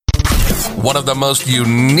One of the most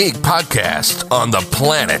unique podcasts on the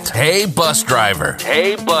planet. Hey, Bus Driver.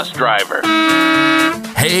 Hey, Bus Driver.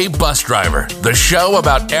 Hey, Bus Driver, the show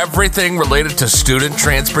about everything related to student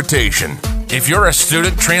transportation. If you're a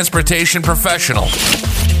student transportation professional,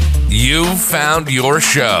 you've found your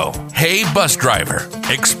show. Hey, Bus Driver,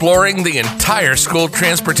 exploring the entire school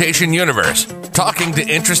transportation universe, talking to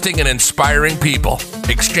interesting and inspiring people,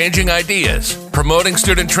 exchanging ideas, promoting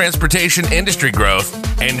student transportation industry growth,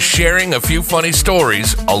 and sharing a few funny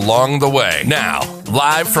stories along the way. Now,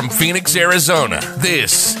 live from Phoenix, Arizona,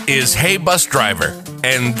 this is Hey, Bus Driver,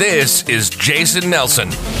 and this is Jason Nelson.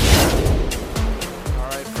 All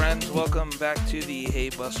right, friends, welcome back to the Hey,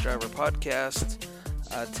 Bus Driver podcast.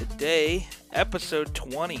 Today, episode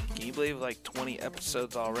 20. Can you believe 20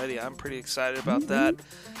 episodes already? I'm pretty excited about that.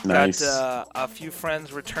 Nice. Got a few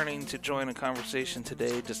friends returning to join a conversation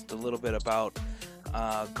today, just a little bit about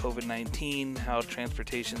COVID-19, how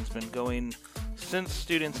transportation's been going since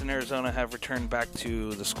students in Arizona have returned back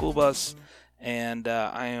to the school bus. And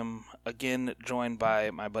I am again joined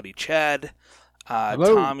by my buddy Chad.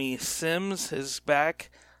 Tommy Sims is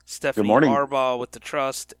back. Stephanie Arbaugh with the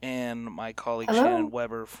Trust, and my colleague Shannon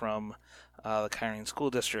Weber from the Kyrene School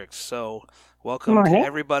District. So welcome to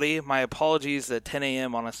everybody. My apologies that 10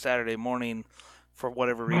 a.m. on a Saturday morning, for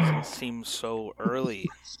whatever reason, seems so early.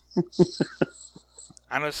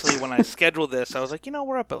 Honestly, when I scheduled this, I was like,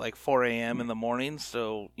 we're up at 4 a.m. in the morning,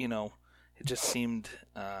 so, it just seemed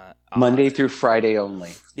Monday through Friday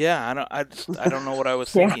only. Yeah, I don't know what I was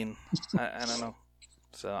thinking. I don't know.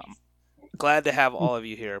 So glad to have all of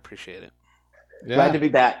you here. Appreciate it. Yeah. Glad to be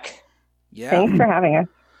back. Yeah. Thanks for having us.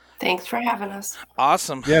 Thanks for having us.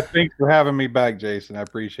 Awesome. Yeah, thanks for having me back, Jason. I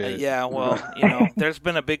appreciate it. Yeah, well, there's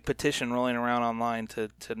been a big petition rolling around online to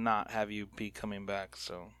not have you be coming back.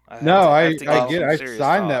 So I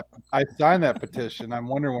signed that petition. I'm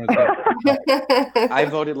wondering when it's I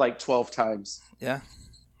voted 12 times. Yeah.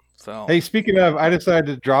 So hey, speaking of, I decided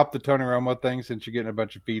to drop the Tony Romo thing since you're getting a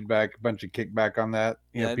bunch of feedback, a bunch of kickback on that.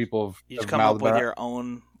 People have come up with your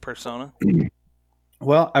own persona.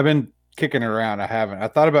 Well, I've been kicking it around. I haven't. I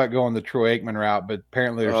thought about going the Troy Aikman route, but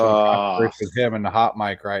apparently there's some controversy with him and the hot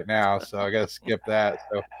mic right now, so I got to skip that.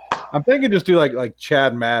 So I'm thinking just do like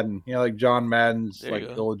Chad Madden, like John Madden's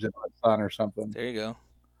illegitimate son or something. There you go.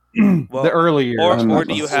 Well, the early years. Or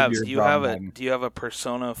do you have a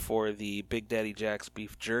persona for the Big Daddy Jack's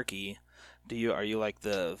beef jerky? Are you like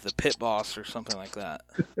the pit boss or something like that?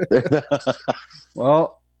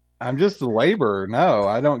 Well, I'm just a laborer. No,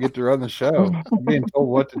 I don't get to run the show. I'm being told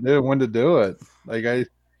what to do and when to do it.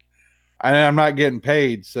 I'm not getting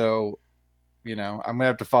paid, so I'm gonna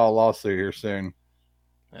have to file a lawsuit here soon.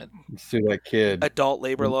 Sue that kid. Adult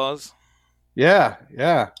labor laws. Yeah,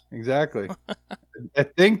 exactly. I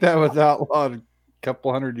think that was outlawed a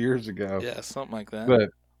couple hundred years ago. Yeah, something like that. But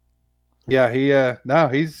yeah,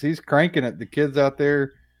 he's cranking it. The kid's out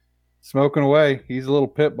there smoking away. He's a little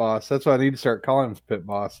pit boss. That's why I need to start calling him pit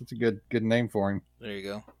boss. That's a good name for him. There you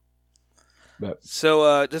go. But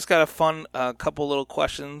so just got a fun couple little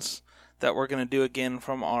questions that we're going to do again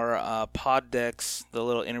from our pod decks, the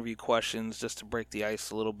little interview questions, just to break the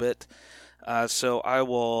ice a little bit. So I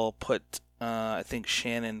will put I think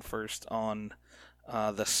Shannon first on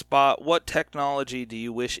the spot. What technology do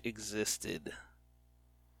you wish existed?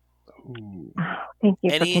 Ooh. Thank you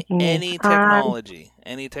for picking me. Any technology.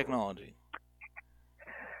 Any technology.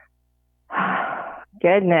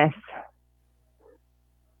 Goodness.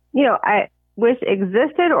 I wish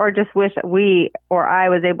existed or just wish I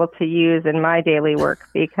was able to use in my daily work,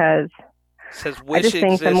 because it says wish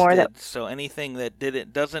existed, so anything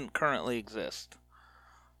that doesn't currently exist.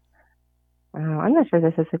 Oh, I'm not sure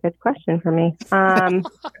this is a good question for me.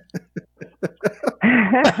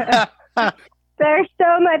 There's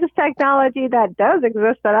so much technology that does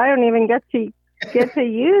exist that I don't even get to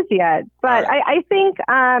use yet. But I think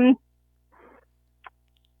am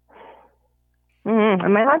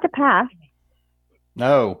I allowed to pass?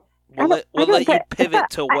 No. We'll let you pivot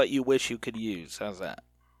to what you wish you could use. How's that?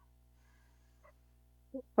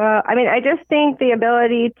 Well, I just think the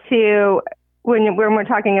ability to, when we're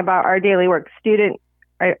talking about our daily work,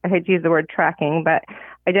 I hate to use the word tracking, but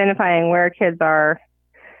identifying where kids are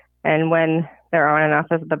and when they're on and off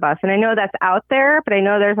of the bus. And I know that's out there, but I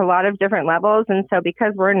know there's a lot of different levels. And so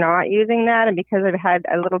because we're not using that, and because I've had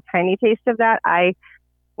a little tiny taste of that, I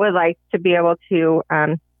would like to be able to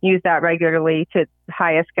use that regularly to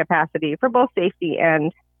highest capacity for both safety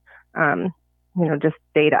and, just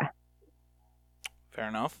data. Fair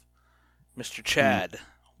enough. Mr. Chad,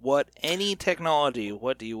 what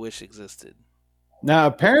do you wish existed? Now,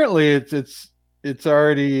 apparently it's it's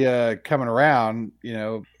already coming around. You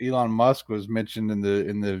know, Elon Musk was mentioned in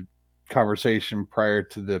the conversation prior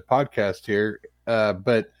to the podcast here.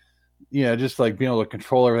 But you know, just like being able to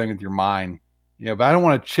control everything with your mind. You know, but I don't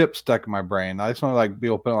want a chip stuck in my brain. I just want to like be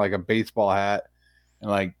able to put on like a baseball hat and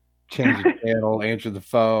like change the channel, answer the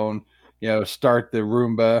phone, you know, start the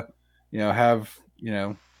Roomba, you know, have, you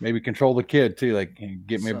know, maybe control the kid too. Like,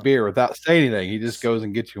 get me a beer without saying anything. He just goes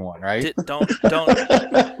and gets you one, right? Don't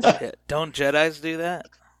Jedis do that?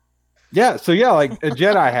 Yeah. So yeah, like a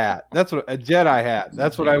Jedi hat. That's what a Jedi hat.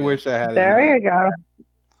 That's what I wish I had. There you go.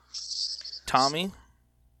 Tommy?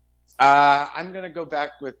 I'm going to go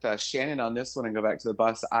back with Shannon on this one and go back to the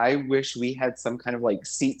bus. I wish we had some kind of like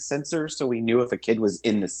seat sensor so we knew if a kid was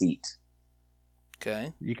in the seat.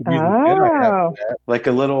 Okay. You could use a Jedi hat for that. Like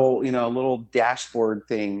a little, you know, a little dashboard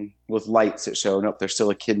thing with lights that show, nope, there's still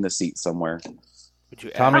a kid in the seat somewhere. Would you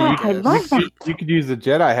Tommy, I love that. you could use the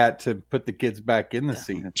Jedi hat to put the kids back in the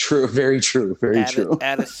seat. True. Very true. Very true.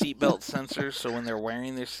 Add a seatbelt sensor so when they're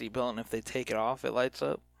wearing their seatbelt and if they take it off, it lights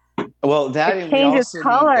up. Well, that It and we changes also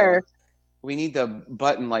color. we need the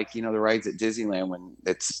button like, you know, the rides at Disneyland when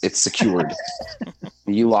it's secured.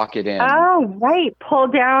 You lock it in. Oh, right. Pull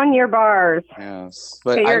down your bars. Yes.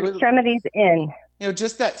 But Get I your would, extremities in. you know,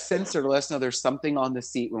 just that sensor to let us know there's something on the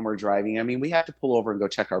seat when we're driving. I mean, we have to pull over and go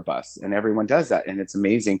check our bus, and everyone does that, and it's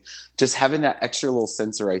amazing. Just having that extra little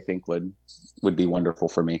sensor, I think, would be wonderful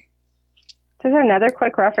for me. This is another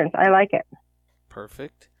quick reference. I like it.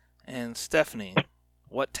 Perfect. And Stephanie,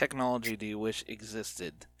 what technology do you wish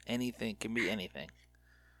existed? Anything, can be anything.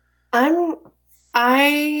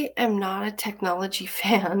 I am not a technology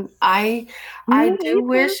fan. I Me do neither.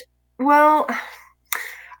 wish, well,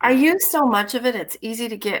 I use so much of it. It's easy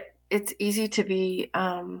to be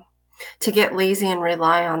to get lazy and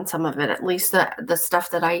rely on some of it, at least the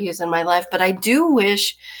stuff that I use in my life. But I do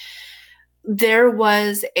wish there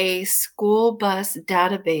was a school bus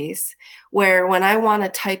database where when I want to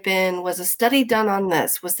type in, was a study done on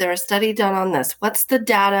this? Was there a study done on this? What's the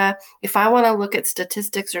data? If I want to look at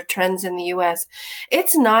statistics or trends in the US,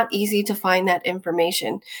 it's not easy to find that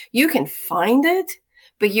information. You can find it,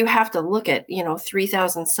 but you have to look at,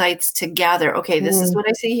 3,000 sites to gather, okay, this is what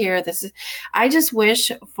I see here. I just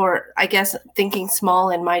wish I guess thinking small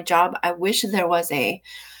in my job, I wish there was a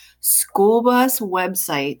school bus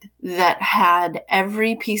website that had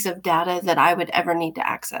every piece of data that I would ever need to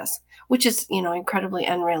access, which is, incredibly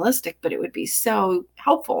unrealistic, but it would be so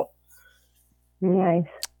helpful. Nice.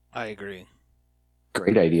 I agree.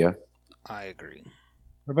 Great idea. I agree.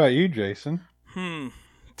 What about you, Jason?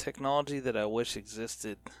 Technology that I wish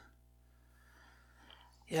existed.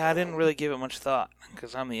 Yeah, I didn't really give it much thought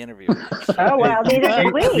because I'm the interviewer. Oh, well, neither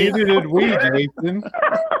did we. Neither did we, Jason.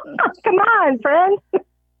 Come on, friend.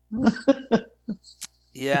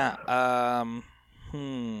 Yeah. I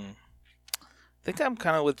think I'm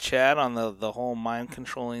kind of with Chad on the whole mind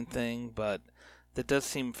controlling thing, but that does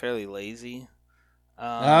seem fairly lazy.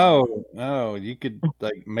 No, you could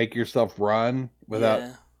like make yourself run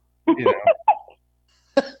without, Yeah.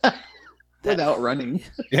 Without running.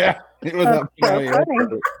 yeah, without.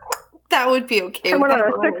 That would be okay. I went on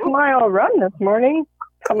a 6-mile run this morning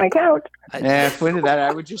on my couch. If we did that,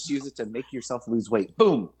 I would just use it to make yourself lose weight.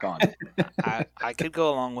 Boom, gone. I could go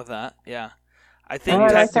along with that. Yeah, I think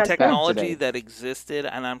I like that technology today. that existed,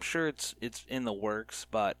 and I'm sure it's in the works,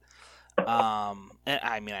 but and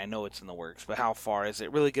I mean I know it's in the works, but how far is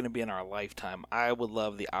it really going to be in our lifetime? I would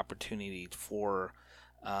love the opportunity for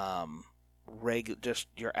just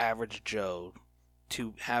your average Joe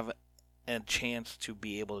to have a chance to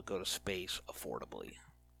be able to go to space affordably.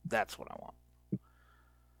 That's what I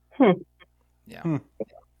want. Yeah.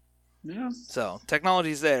 Yeah. So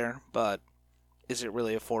technology's there, but is it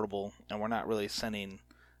really affordable? And we're not really sending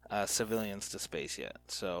civilians to space yet.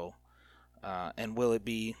 So, and will it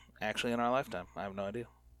be actually in our lifetime? I have no idea.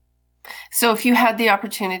 So if you had the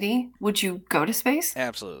opportunity, would you go to space?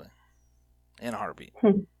 Absolutely, in a heartbeat.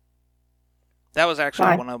 That was actually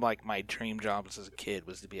Why? one of my dream jobs as a kid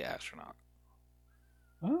was to be an astronaut.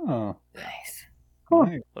 Oh, Nice. Cool.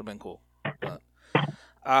 nice. Would have been cool.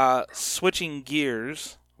 But, switching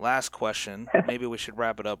gears, last question. Maybe we should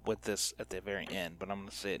wrap it up with this at the very end, but I'm going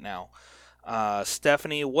to say it now.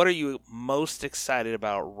 Stephanie, what are you most excited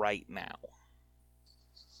about right now?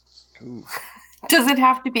 Ooh. Does it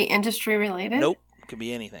have to be industry related? Nope. Could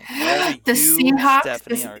be anything. Whatever The you, Seahawks.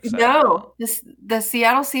 Stephanie, are excited about. The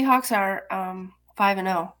Seattle Seahawks are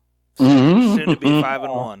 5-0. Soon to be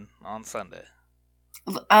 5-1 on Sunday.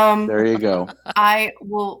 There you go. I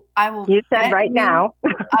will. You said bet right you- now.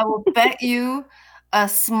 I will bet you a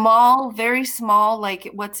small, very small, like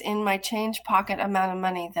what's in my change pocket amount of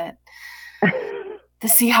money that The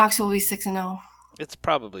Seahawks will be 6-0. It's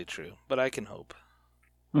probably true, but I can hope.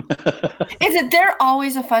 They're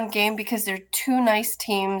always a fun game because they're two nice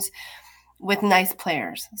teams with nice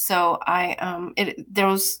players. So that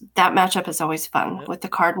matchup is always fun with the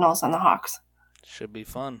Cardinals and the Hawks. Should be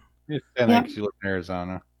fun. It's 10X, you live in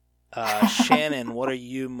Arizona. Shannon, what are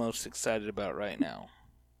you most excited about right now?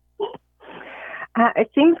 It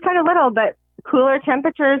seems kind of little, but cooler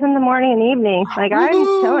temperatures in the morning and evening. Like I'm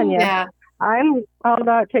telling you, I'm all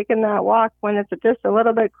about taking that walk when it's just a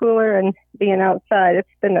little bit cooler and being outside. It's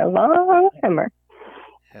been a long summer.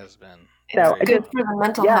 Has been. So it's good for the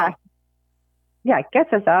mental health. Yeah, it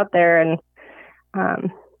gets us out there and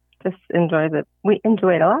just we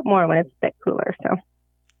enjoy it a lot more when it's a bit cooler. So.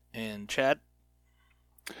 And Chad?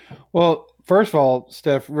 Well, first of all,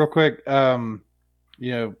 Steph, real quick,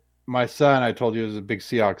 my son, I told you, is a big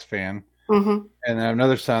Seahawks fan. Mm-hmm. And I have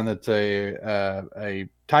another son that's a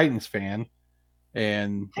Titans fan,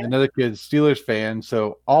 and another kid's Steelers fan.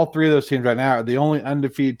 So all three of those teams right now are the only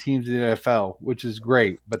undefeated teams in the NFL, which is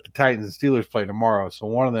great. But the Titans and Steelers play tomorrow, so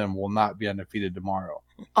one of them will not be undefeated tomorrow.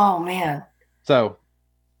 Oh, man. So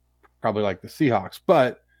probably like the Seahawks,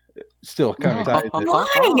 but still kind of excited. Why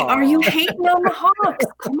are you hating on the Hawks?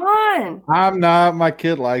 Come on. I'm not. My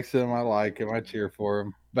kid likes him. I like him. I cheer for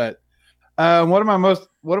him. But what am I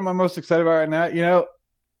most excited about right now?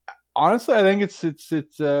 Honestly, I think it's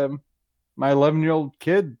my 11-year-old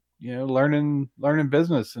kid, learning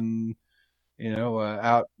business and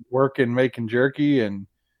out working, making jerky and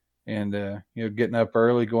getting up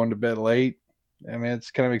early, going to bed late. I mean,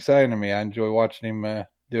 it's kind of exciting to me. I enjoy watching him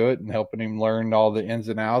do it and helping him learn all the ins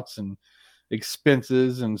and outs and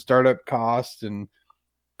expenses and startup costs and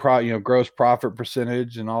gross profit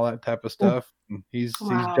percentage and all that type of stuff. And he's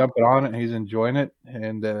jumping on it and he's enjoying it.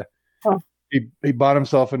 And he bought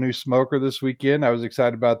himself a new smoker this weekend. I was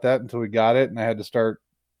excited about that until we got it, and I had to start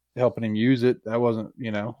helping him use it. That wasn't,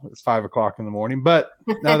 it's 5:00 in the morning, but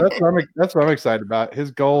no, that's what I'm excited about.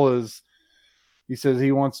 His goal is, he says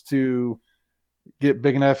he wants to get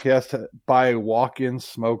big enough. He has to buy a walk-in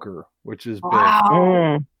smoker, which is big.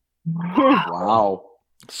 Wow.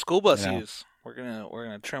 School bus use. We're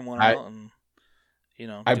gonna trim one out and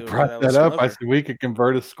I brought that up. I said we could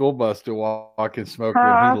convert a school bus to a walk-in smoker.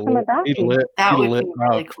 That would be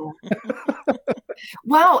really cool.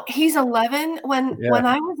 Wow, he's 11. When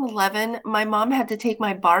I was 11, my mom had to take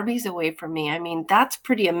my Barbies away from me. I mean, that's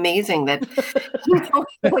pretty amazing that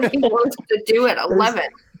when he wants to do it 11.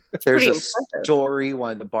 There's a story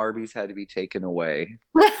when the Barbies had to be taken away.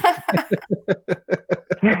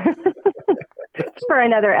 For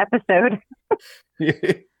another episode.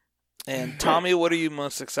 And Tommy, what are you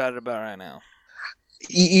most excited about right now?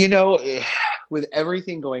 With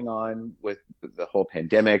everything going on with the whole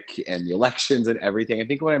pandemic and the elections and everything, I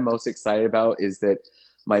think what I'm most excited about is that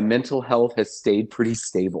my mental health has stayed pretty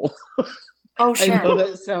stable. Oh, sure. I know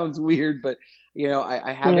that sounds weird, but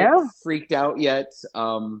I haven't freaked out yet.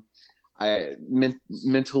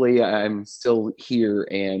 Mentally, I'm still here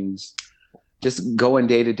and just going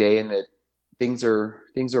day to day, and that things are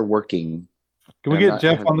working. Can we get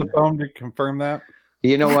Jeff on the phone to confirm that?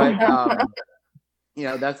 You know what?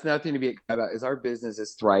 That's nothing to be excited about. Is our business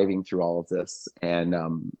is thriving through all of this, and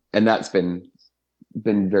that's been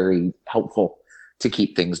very helpful to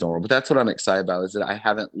keep things normal. But that's what I'm excited about, is that I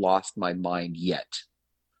haven't lost my mind yet.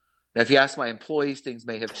 Now, if you ask my employees, things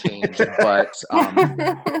may have changed, but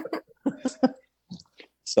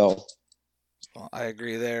so. Well, I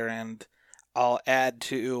agree there, and I'll add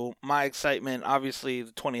to my excitement, obviously,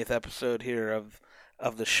 the 20th episode here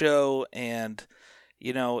of the show, and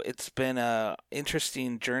it's been a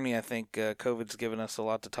interesting journey. I think COVID's given us a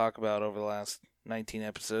lot to talk about over the last 19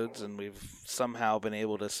 episodes, and we've somehow been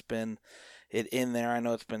able to spin it in there. I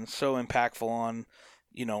know it's been so impactful on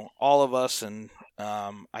all of us, and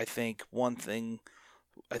I think one thing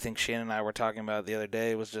I think Shannon and I were talking about the other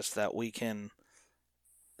day was just that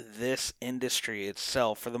this industry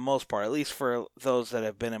itself, for the most part, at least for those that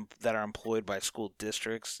are employed by school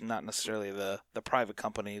districts, not necessarily the private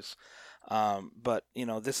companies, but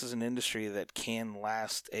this is an industry that can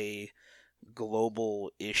last a global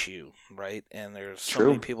issue, right? And there's so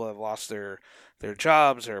many people that have lost their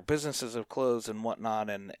jobs, or businesses have closed and whatnot,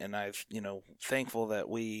 and I've thankful that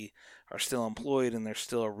we are still employed and there's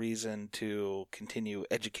still a reason to continue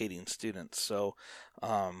educating students. So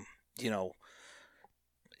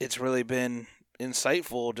it's really been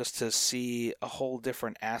insightful just to see a whole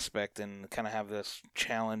different aspect and kind of have this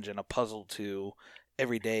challenge and a puzzle to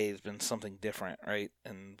every day has been something different, right?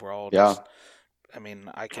 And we're all just, I mean,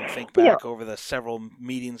 I can think back over the several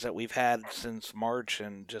meetings that we've had since March,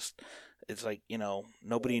 and just it's like,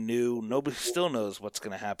 nobody still knows what's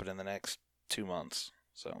going to happen in the next 2 months.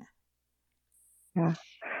 So, yeah,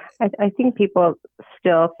 I think people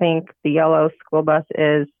still think the yellow school bus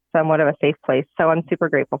is somewhat of a safe place. So I'm super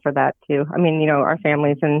grateful for that too. I mean, our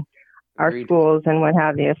families and our Agreed. schools and what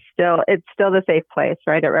have you, it's still the safe place,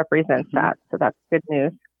 right? It represents that. So that's good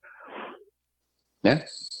news. Yeah.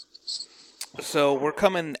 So we're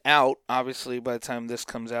coming out, obviously, by the time this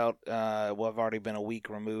comes out, we'll have already been a week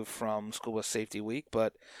removed from School Bus Safety Week.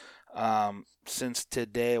 But since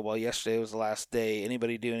yesterday was the last day,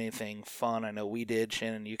 anybody do anything fun? I know we did.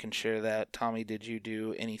 Shannon, you can share that. Tommy, did you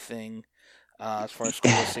do anything as far as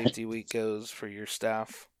School Bus Safety Week goes for your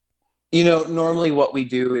staff? Normally what we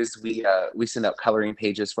do is we send out coloring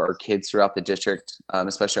pages for our kids throughout the district,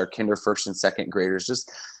 especially our kinder, first, and second graders.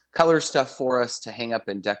 Just color stuff for us to hang up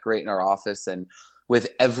and decorate in our office. And with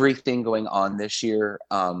everything going on this year,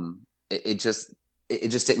 it just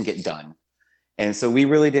didn't get done. And so we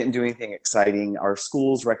really didn't do anything exciting. Our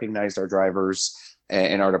schools recognized our drivers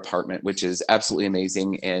and our department, which is absolutely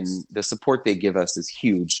amazing. And the support they give us is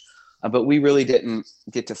huge. But we really didn't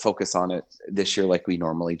get to focus on it this year like we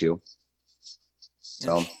normally do.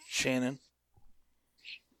 So, Shannon?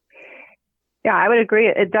 Yeah, I would agree.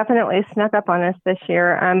 It definitely snuck up on us this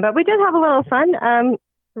year. But we did have a little fun.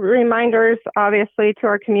 Reminders, obviously, to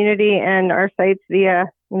our community and our sites via,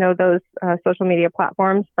 those social media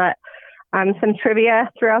platforms. But some trivia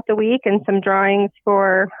throughout the week and some drawings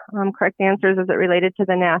for correct answers as it related to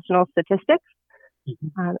the national statistics.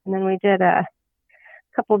 And then we did a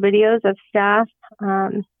couple videos of staff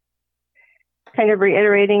kind of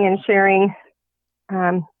reiterating and sharing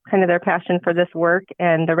kind of their passion for this work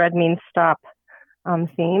and the Red Means Stop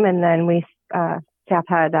theme. And then staff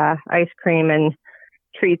had ice cream and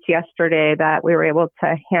treats yesterday that we were able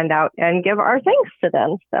to hand out and give our thanks to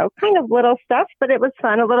them. So kind of little stuff, but it was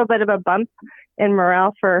fun. A little bit of a bump in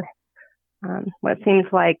morale for what seems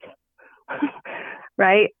like,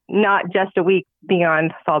 right? Not just a week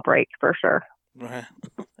beyond fall break for sure. Right.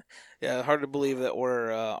 Yeah, hard to believe that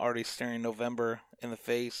we're already staring November in the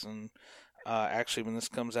face, and actually when this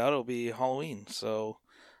comes out, it'll be Halloween. So,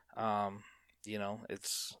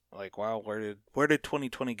 it's like, wow, where did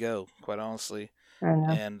 2020 go? Quite honestly,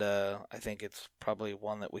 and I think it's probably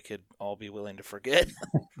one that we could all be willing to forget.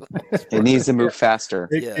 It needs to move faster.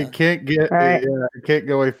 It can't it can't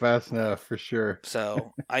go away fast enough for sure.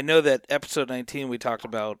 So I know that episode 19 we talked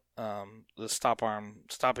about the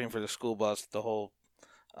stopping for the school bus, the whole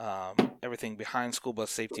everything behind School Bus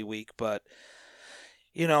Safety Week, but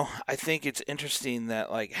I think it's interesting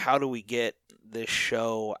that, like, how do we get this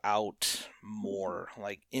show out more,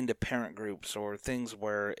 like, into parent groups or things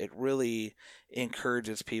where it really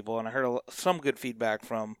encourages people. And I heard some good feedback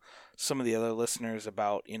from some of the other listeners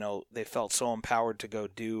about, they felt so empowered to go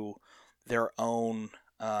do their own,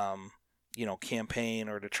 campaign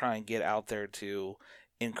or to try and get out there to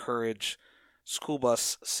encourage school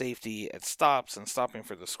bus safety at stops and stopping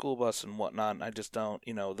for the school bus and whatnot. And I just don't,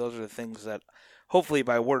 those are the things that hopefully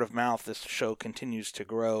by word of mouth, this show continues to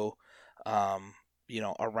grow,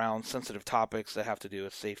 around sensitive topics that have to do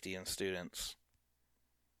with safety and students.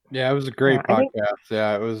 Yeah, it was a great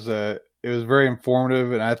podcast. It was very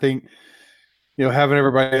informative. And I think, having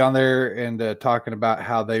everybody on there and talking about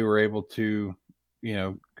how they were able to,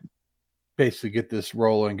 basically get this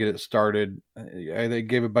rolling, get it started. They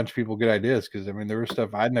gave a bunch of people good ideas because, there was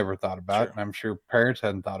stuff I'd never thought about. Sure. And I'm sure parents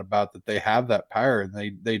hadn't thought about that they have that power, and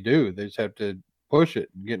they do. They just have to push it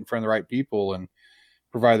and get in front of the right people and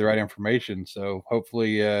provide the right information. So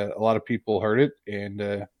hopefully a lot of people heard it, and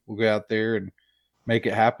we'll go out there and make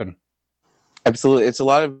it happen. Absolutely. It's a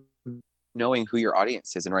lot of knowing who your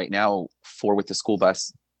audience is. And right now, with the school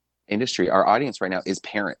bus industry, our audience right now is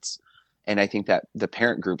parents. And I think that the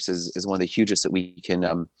parent groups is one of the hugest that we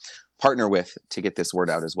can partner with to get this word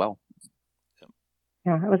out as well.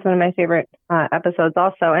 Yeah, it was one of my favorite episodes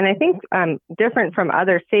also. And I think different from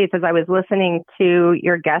other states, as I was listening to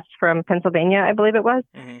your guest from Pennsylvania, I believe it was,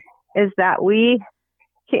 is that we,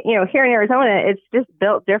 here in Arizona, it's just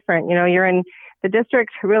built different. You're in the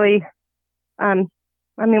district really,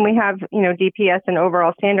 we have, DPS and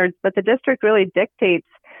overall standards, but the district really dictates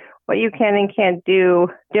what you can and can't do,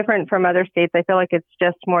 different from other states. I feel like it's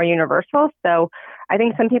just more universal. So I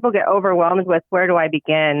think some people get overwhelmed with where do I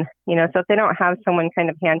begin? So if they don't have someone kind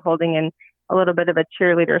of hand holding in a little bit of a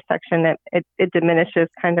cheerleader section, it diminishes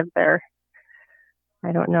kind of their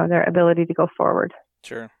ability to go forward.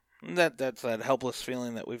 Sure. That's that helpless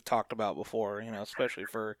feeling that we've talked about before, especially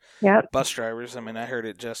for bus drivers. I heard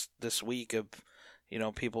it just this week of,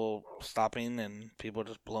 people stopping and people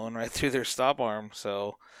just blowing right through their stop arm.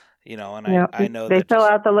 So, you know, and You I know they that fill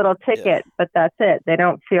just, out the little ticket, but that's it. They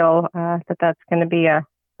don't feel that that's going to be a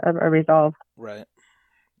resolve. right.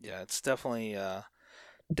 Yeah, it's definitely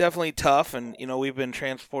tough, and you know, we've been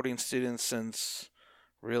transporting students since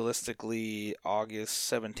realistically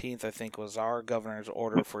August 17th, I think, was our governor's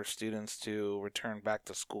order for students to return back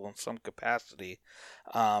to school in some capacity.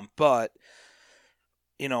 But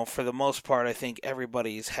you know, for the most part, I think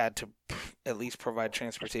everybody's had to at least provide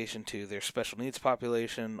transportation to their special needs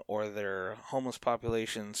population or their homeless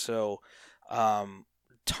population. So,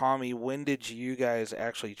 Tommy, when did you guys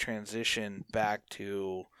actually transition back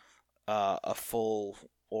to a full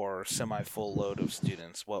or semi-full load of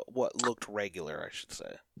students? What looked regular, I should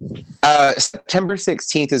say. September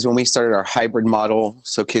 16th is when we started our hybrid model.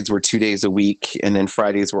 So kids were 2 days a week, and then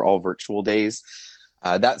Fridays were all virtual days.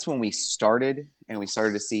 That's when we started, and we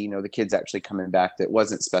started to see, you know, the kids actually coming back that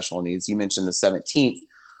wasn't special needs. You mentioned the 17th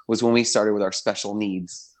was when we started with our special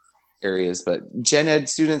needs areas, but gen ed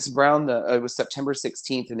students around it was September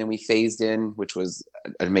 16th, and then we phased in, which was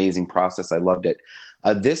an amazing process. I loved it.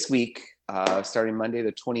 This week, starting Monday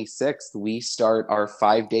the 26th, we start our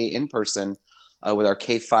 5-day in-person with our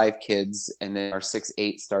K-5 kids, and then our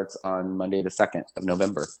 6-8 starts on Monday the 2nd of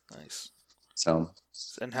November. Nice. So.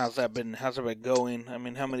 And how's that been going? I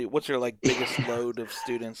mean, what's your biggest load of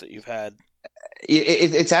students that you've had?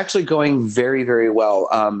 It's actually going very, very well.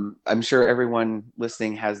 I'm sure everyone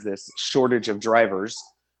listening has this shortage of drivers.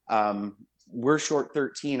 We're short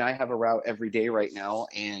 13. I have a route every day right now,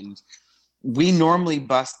 and we normally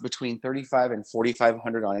bust between 35 and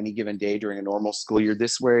 4,500 on any given day during a normal school year.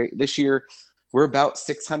 This year, we're about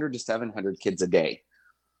 600 to 700 kids a day.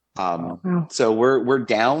 So we're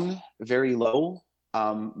down very low.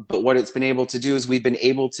 But what it's been able to do is we've been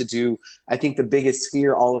able to do, I think the biggest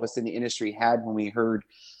fear all of us in the industry had when we heard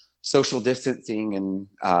social distancing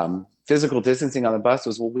and physical distancing on the bus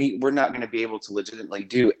was, well, we're not going to be able to legitimately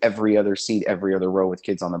do every other seat, every other row with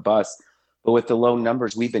kids on the bus. But with the low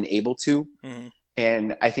numbers, we've been able to. Mm-hmm.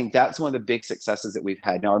 And I think that's one of the big successes that we've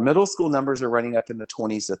had. Now, our middle school numbers are running up in the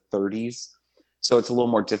 20s to 30s. So it's a little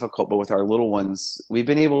more difficult, but with our little ones, we've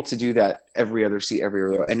been able to do that every other seat, every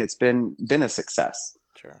row, and it's been a success.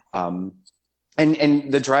 Sure.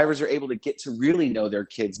 And the drivers are able to get to really know their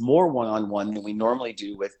kids more one-on-one than we normally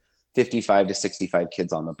do with 55 to 65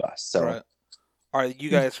 kids on the bus. So, right. Are you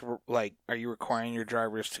guys are you requiring your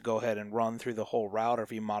drivers to go ahead and run through the whole route, or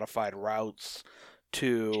have you modified routes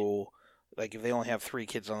to if they only have 3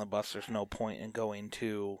 kids on the bus, there's no point in going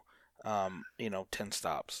to 10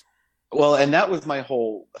 stops? Well, and that was my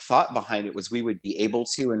whole thought behind it, was we would be able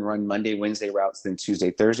to and run Monday, Wednesday routes, then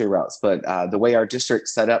Tuesday, Thursday routes. But the way our district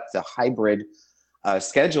set up the hybrid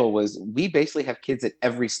schedule was we basically have kids at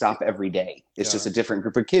every stop every day. It's just a different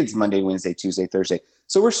group of kids Monday, Wednesday, Tuesday, Thursday.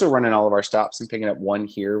 So we're still running all of our stops and picking up 1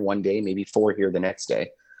 here one day, maybe 4 here the next day.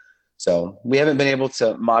 So we haven't been able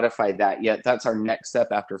to modify that yet. That's our next step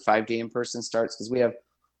after 5-day in-person starts, because we have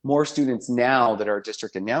more students now that our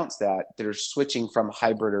district announced that are switching from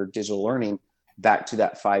hybrid or digital learning back to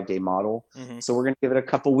that 5-day model. Mm-hmm. So we're going to give it a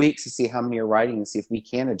couple weeks to see how many are riding and see if we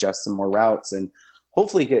can adjust some more routes and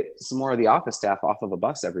hopefully get some more of the office staff off of a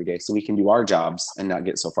bus every day so we can do our jobs and not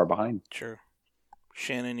get so far behind. Sure.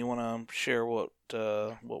 Shannon, you want to share what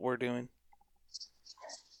we're doing?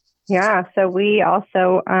 Yeah, so we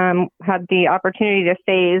also had the opportunity to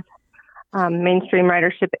phase mainstream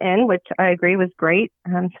ridership in, which I agree was great.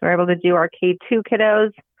 So we're able to do our K2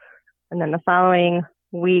 kiddos, and then the following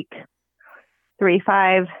week,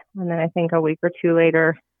 3-5, and then I think a week or 2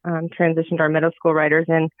 later, transitioned our middle school riders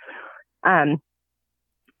in.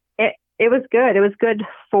 It was good. It was good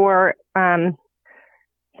for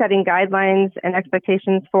setting guidelines and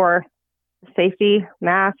expectations for safety,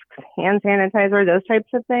 masks, hand sanitizer, those types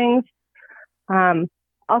of things.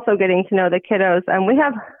 Also getting to know the kiddos.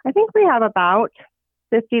 I think we have about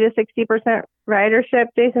 50 to 60% ridership.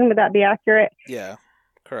 Jason, would that be accurate? Yeah,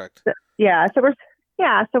 correct. So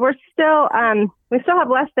we're still, we still have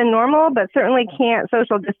less than normal, but certainly can't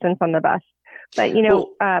social distance on the bus. But,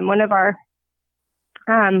 one of our,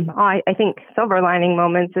 I think silver lining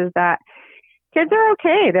moments is that kids are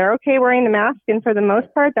okay. They're okay wearing the mask. And for the most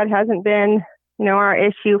part, that hasn't been, our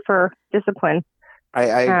issue for discipline. I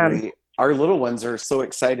agree. Our little ones are so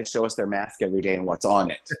excited to show us their mask every day and what's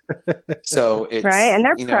on it. So it's right, and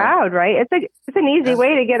they're proud, right? It's an easy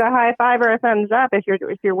way to get a high five or a thumbs up if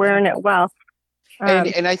you're wearing it well.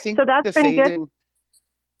 And I think so that's been good.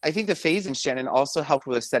 I think the phase-in, Shannon, also helped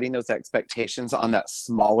with setting those expectations on that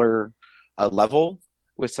smaller level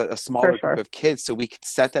with a smaller group of kids, so we could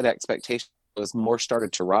set that expectation as more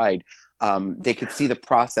started to ride. They could see the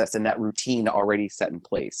process and that routine already set in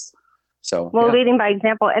place. So, Well, yeah. leading by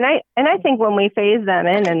example, and I think when we phased them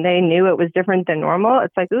in and they knew it was different than normal,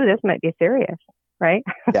 it's like, ooh, this might be serious, right?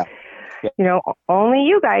 Yeah. You know, only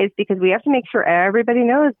you guys, because we have to make sure everybody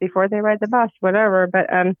knows before they ride the bus, whatever. But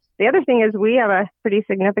the other thing is we have a pretty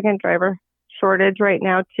significant driver shortage right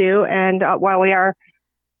now too, and while we are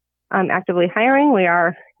actively hiring, we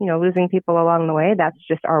are, you know, losing people along the way. That's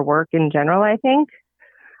just our work in general, I think.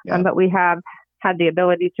 Yeah. But we have had the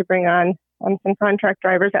ability to bring on some contract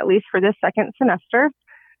drivers, at least for this second semester,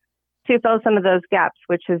 to fill some of those gaps,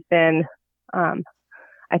 which has been,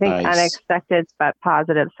 I think, Nice. unexpected but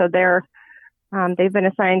positive. So they've been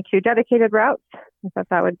assigned to dedicated routes. I thought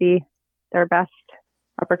that would be their best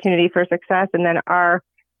opportunity for success. And then our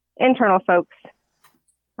internal folks,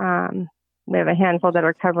 we have a handful that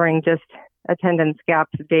are covering just attendance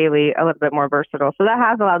gaps daily, a little bit more versatile. So that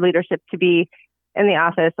has allowed leadership to be in the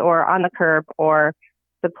office or on the curb or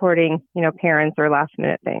supporting, you know, parents or last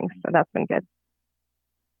minute things. So that's been good.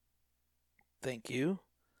 Thank you.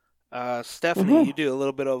 Stephanie, you do a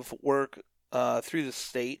little bit of work through the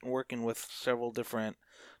state and working with several different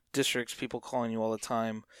districts, people calling you all the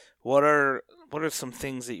time. What are some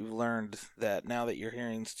things that you've learned that now that you're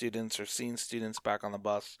hearing students or seeing students back on the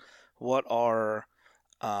bus, what are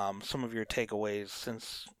some of your takeaways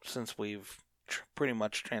since we've pretty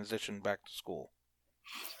much transitioned back to school?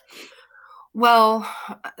 Well,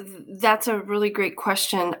 that's a really great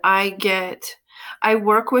question. I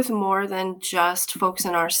work with more than just folks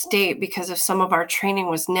in our state because if some of our training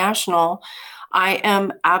was national, I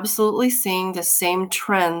am absolutely seeing the same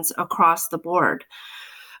trends across the board.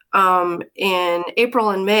 In April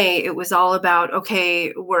and May, it was all about,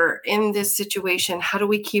 okay, we're in this situation. How do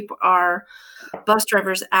we keep our bus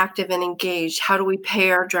drivers active and engaged? How do we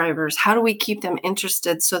pay our drivers? How do we keep them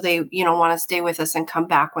interested so they, you know, want to stay with us and come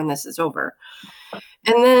back when this is over?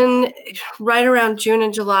 And then right around June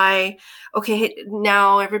and July, okay,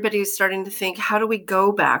 now everybody's starting to think, how do we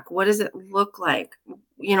go back? What does it look like?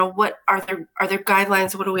 You know, what are there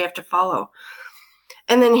guidelines? What do we have to follow?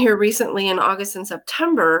 And then here recently in August and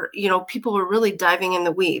September, you know, people were really diving in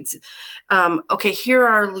the weeds. Okay, here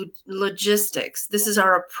are logistics. This is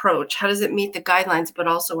our approach. How does it meet the guidelines, but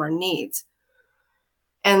also our needs?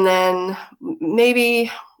 And then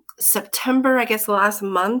maybe September, I guess last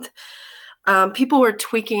month, people were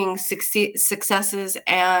tweaking successes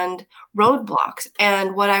and roadblocks.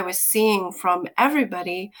 And what I was seeing from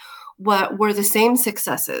everybody what were the same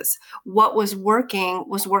successes. What was working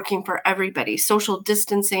for everybody. Social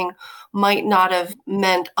distancing might not have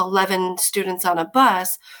meant 11 students on a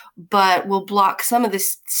bus, but we'll block some of the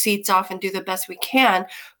seats off and do the best we can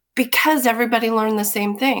because everybody learned the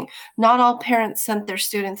same thing. Not all parents sent their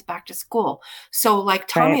students back to school. So like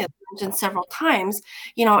Tommy has mentioned several times,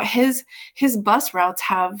 you know, his bus routes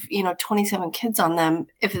have, you know, 27 kids on them,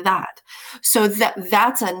 if that. So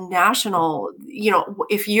that's a national, you know,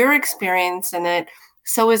 if you're experiencing it,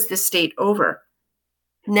 so is the state over.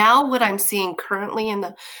 Now what I'm seeing currently in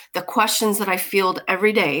the questions that I field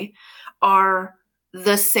every day are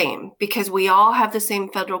the same because we all have the same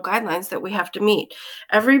federal guidelines that we have to meet.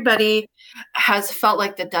 Everybody has felt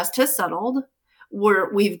like the dust has settled.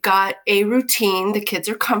 We've got a routine. The kids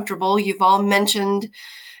are comfortable. You've all mentioned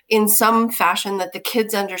in some fashion that the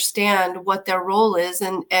kids understand what their role is,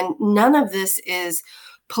 and none of this is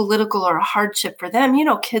political or a hardship for them. You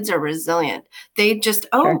know, kids are resilient. They just,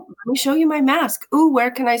 let me show you my mask. Ooh,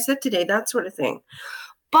 where can I sit today? That sort of thing.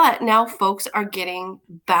 But now folks are getting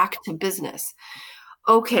back to business.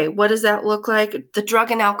 Okay, what does that look like? The Drug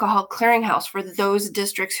and Alcohol Clearinghouse for those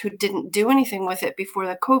districts who didn't do anything with it before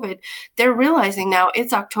the COVID, they're realizing now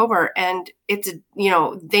it's October and it's, you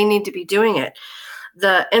know, they need to be doing it.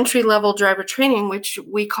 The entry-level driver training, which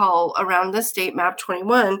we call around the state MAP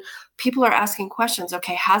 21, people are asking questions.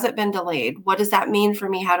 Okay, has it been delayed? What does that mean for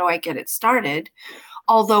me? How do I get it started?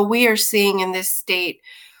 Although we are seeing in this state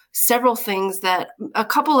several things that a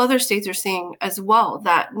couple other states are seeing as well,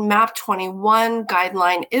 that MAP 21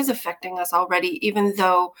 guideline is affecting us already, even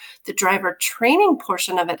though the driver training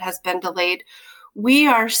portion of it has been delayed. We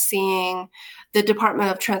are seeing the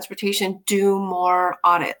Department of Transportation do more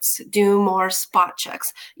audits, do more spot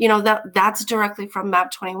checks. You know, that's directly from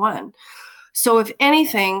MAP 21. So if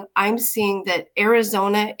anything, I'm seeing that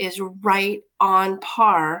Arizona is right on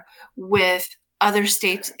par with other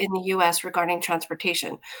states in the U.S. regarding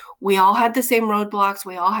transportation. We all had the same roadblocks.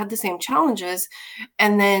 We all had the same challenges.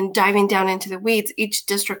 And then diving down into the weeds, each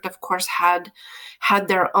district, of course, had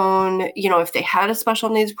their own, you know, if they had a special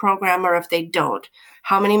needs program or if they don't.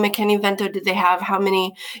 How many McKinney-Vento did they have? How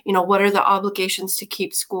many, you know, what are the obligations to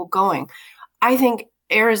keep school going? I think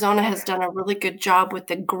Arizona has done a really good job with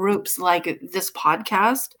the groups like this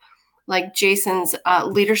podcast like Jason's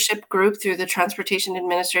leadership group through the Transportation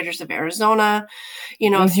Administrators of Arizona,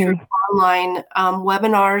 through online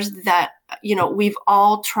webinars that, we've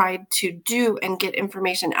all tried to do and get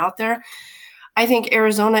information out there. I think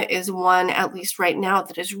Arizona is one, at least right now,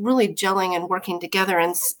 that is really gelling and working together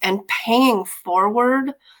and paying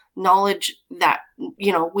forward knowledge that,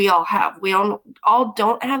 we all have. We all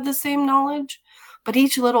don't have the same knowledge, but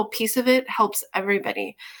each little piece of it helps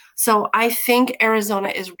everybody. So I think Arizona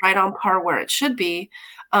is right on par where it should be,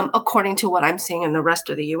 according to what I'm seeing in the rest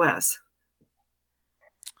of the U.S.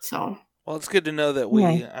 So. Well, it's good to know that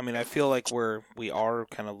I feel like we are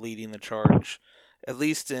kind of leading the charge, at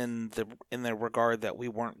least in the regard that we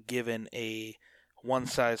weren't given a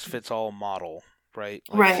one-size-fits-all model, right?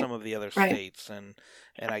 Like some of the other states. And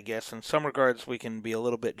I guess in some regards we can be a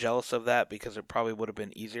little bit jealous of that because it probably would have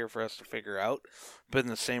been easier for us to figure out. But in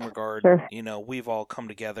the same regard, we've all come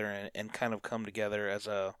together and kind of come together as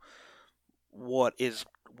what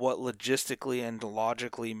logistically and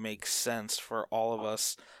logically makes sense for all of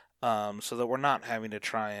us, so that we're not having to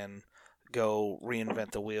try and go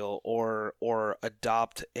reinvent the wheel or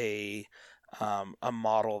adopt a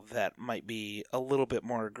model that might be a little bit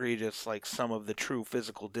more egregious, like some of the true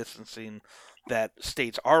physical distancing that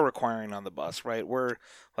states are requiring on the bus, right? We're,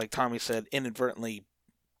 like Tommy said, inadvertently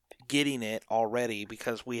getting it already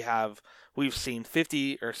because we've seen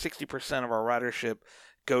 50 or 60% of our ridership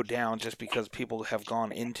go down just because people have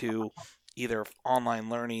gone into either online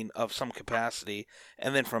learning of some capacity,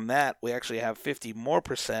 and then from that we actually have 50% more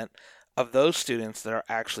of those students that are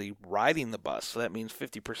actually riding the bus. So that means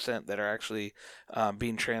 50% that are actually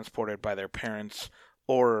being transported by their parents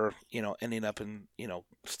or, ending up in,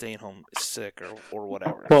 staying home sick or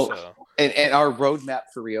whatever. Well, and our roadmap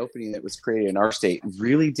for reopening that was created in our state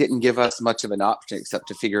really didn't give us much of an option except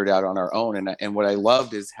to figure it out on our own. And what I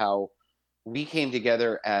loved is how we came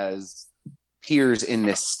together as peers in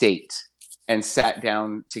this state and sat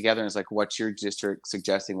down together and was like, what's your district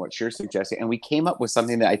suggesting? What's your suggesting? And we came up with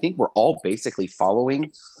something that I think we're all basically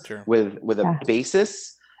following with a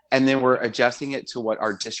basis. And then we're adjusting it to what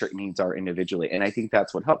our district needs are individually. And I think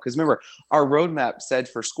that's what helped. Because remember, our roadmap said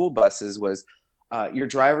for school buses was your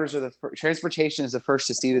drivers are transportation is the first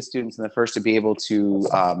to see the students and the first to be able to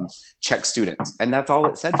check students. And that's all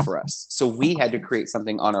it said for us. So we had to create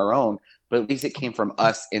something on our own, but at least it came from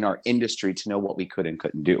us in our industry to know what we could and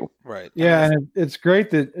couldn't do. Right. Yeah. And it's great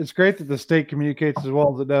that the state communicates as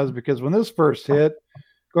well as it does, because when this first hit,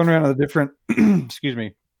 going around to the different,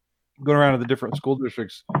 going around to the different school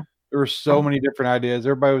districts, there were so many different ideas.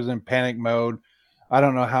 Everybody was in panic mode. I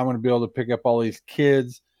don't know how I'm going to be able to pick up all these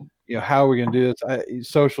kids. How are we going to do this?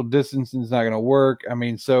 Social distancing is not going to work. And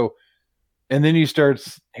then you start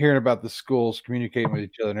hearing about the schools communicating with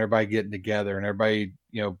each other and everybody getting together and everybody,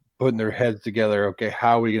 putting their heads together. Okay,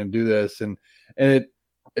 how are we going to do this? And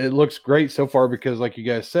it looks great so far because, like you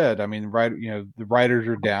guys said, the riders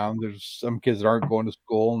are down. There's some kids that aren't going to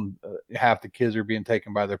school, and half the kids are being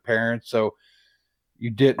taken by their parents. So you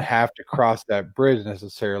didn't have to cross that bridge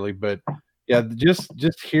necessarily. But yeah, just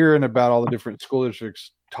hearing about all the different school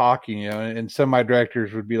districts talking, and some of my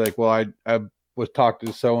directors would be like, well, I was talking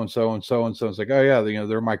to so and so and so and so. It's like, oh yeah,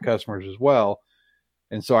 they're my customers as well.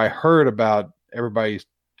 And so I heard about everybody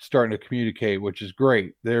starting to communicate, which is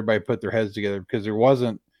great. Everybody put their heads together because there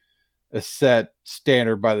wasn't a set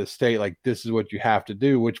standard by the state, like this is what you have to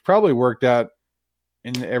do, which probably worked out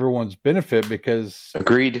in everyone's benefit because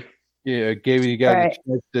agreed. Yeah, it gave you guys a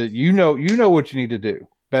chance to, you know what you need to do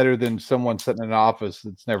better than someone sitting in an office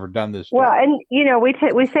that's never done this. Well, and we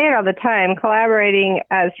say it all the time, collaborating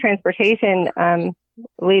as transportation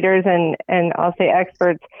leaders and I'll say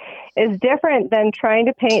experts is different than trying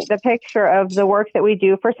to paint the picture of the work that we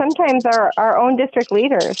do for sometimes our own district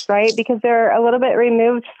leaders, right? Because they're a little bit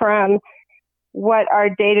removed from what our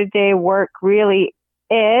day-to-day work really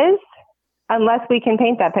is, unless we can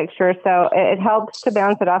paint that picture. So it helps to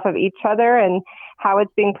bounce it off of each other and how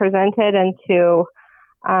it's being presented, and to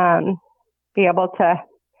be able to,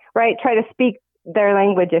 try to speak their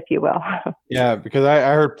language, if you will. Yeah, because I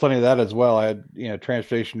heard plenty of that as well. I had,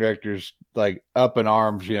 transportation directors like up in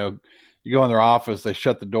arms, you go in their office, they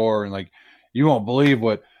shut the door and like, you won't believe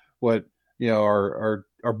what our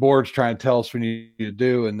board's trying to tell us we need to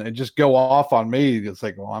do. And they just go off on me. It's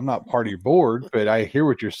like, well, I'm not part of your board, but I hear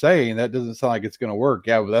what you're saying. That doesn't sound like it's going to work.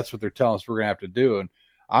 Yeah, but that's what they're telling us we're going to have to do. And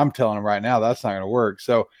I'm telling them right now, that's not going to work.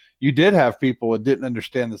 So you did have people that didn't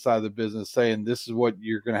understand the side of the business saying, this is what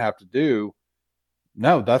you're going to have to do.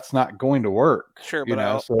 No, that's not going to work. Sure, but I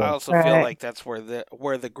also feel like that's where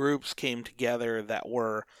the groups came together that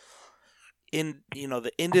were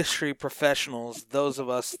the industry professionals, those of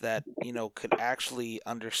us that, could actually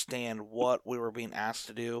understand what we were being asked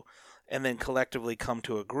to do, and then collectively come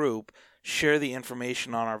to a group, share the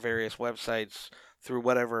information on our various websites through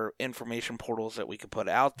whatever information portals that we could put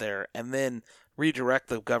out there, and then redirect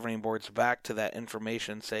the governing boards back to that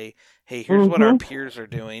information, say, hey, here's what our peers are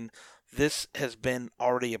doing. This has been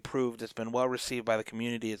already approved. It's been well received by the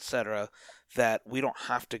community, etc., that we don't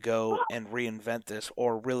have to go and reinvent this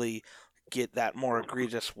or really get that more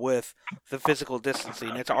egregious with the physical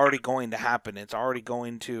distancing. It's already going to happen. It's already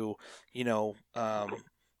going to,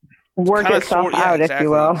 work itself out, exactly, if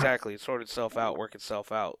you will. Exactly, sort itself out, work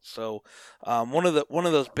itself out. So, one of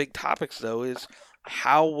those big topics though is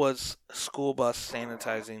how was school bus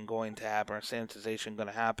sanitizing going to happen, or sanitization going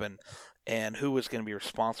to happen, and who was going to be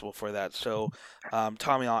responsible for that? So,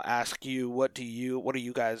 Tommy, I'll ask you, what are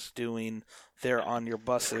you guys doing there on your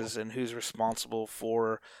buses, and who's responsible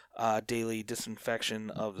for daily disinfection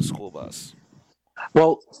of the school bus?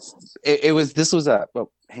 Well,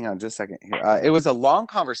 hang on just a second here. It was a long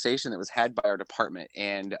conversation that was had by our department.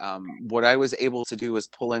 And what I was able to do was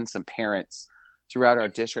pull in some parents throughout our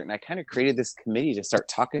district. And I kind of created this committee to start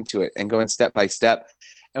talking to it and going step by step.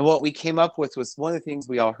 And what we came up with was, one of the things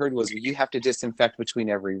we all heard was, you have to disinfect between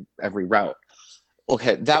every route.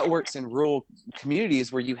 Okay, that works in rural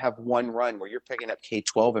communities where you have one run where you're picking up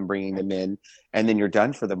K-12 and bringing them in, and then you're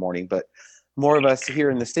done for the morning. But more of us here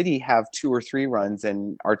in the city have 2 or 3 runs,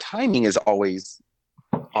 and our timing is always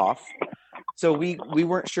off. So we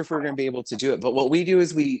weren't sure if we were going to be able to do it. But what we do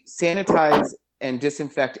is we sanitize and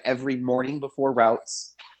disinfect every morning before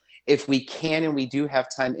routes. If we can and we do have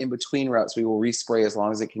time in between routes, we will respray as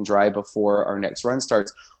long as it can dry before our next run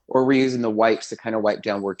starts. Or we're using the wipes to kind of wipe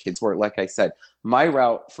down where kids were. Like I said, my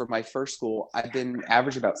route for my first school, I've been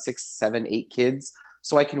average about 6, 7, 8 kids.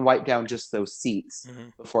 So I can wipe down just those seats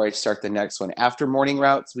before I start the next one. After morning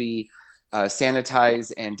routes, we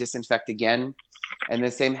sanitize and disinfect again. And the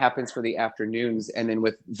same happens for the afternoons. And then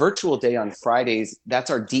with virtual day on Fridays, that's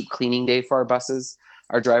our deep cleaning day for our buses.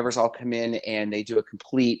 Our drivers all come in and they do a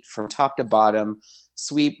complete from top to bottom,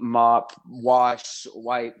 sweep, mop, wash,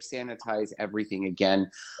 wipe, sanitize, everything again.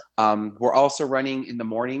 We're also running in the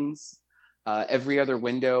mornings. Every other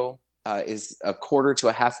window is a quarter to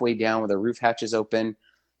a halfway down with the roof hatches open.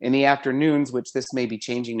 In the afternoons, which this may be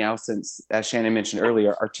changing now since, as Shannon mentioned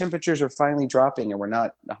earlier, our temperatures are finally dropping and we're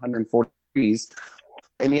not 140 degrees.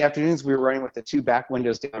 In the afternoons, we were running with the 2 back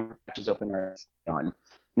windows down, hatches open, or on.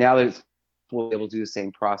 Now that we'll be able to do the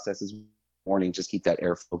same process as morning, just keep that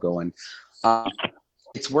airflow going.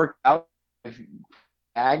 It's worked out.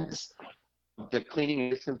 Bags, the cleaning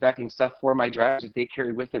and disinfecting stuff for my drivers that they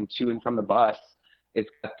carry with them to and from the bus. It's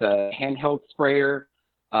got the handheld sprayer,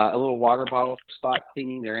 a little water bottle for spot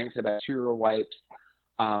cleaning. They're antibacterial wipes,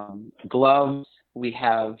 gloves. We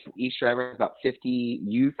have each driver has about 50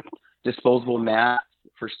 youth disposable masks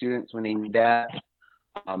for students when they need that.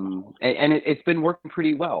 And it's been working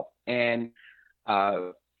pretty well. And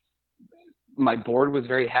my board was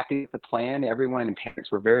very happy with the plan. Everyone and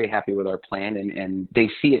parents were very happy with our plan, and they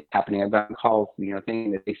see it happening. I've gotten calls,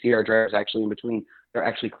 thinking that they see our drivers actually in between. They're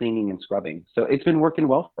actually cleaning and scrubbing. So it's been working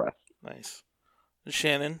well for us. Nice.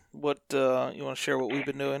 Shannon, what you want to share what we've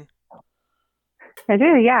been doing? I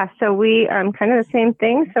do, yeah. So we kind of the same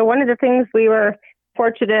thing. So one of the things we were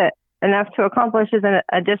fortunate enough to accomplish is an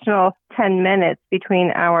additional 10 minutes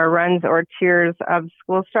between our runs or tiers of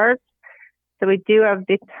school starts. So we do have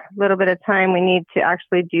a little bit of time we need to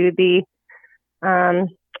actually do the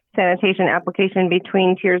sanitation application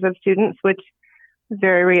between tiers of students, which is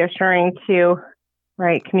very reassuring to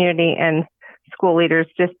community and school leaders,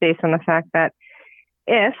 just based on the fact that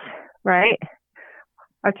if a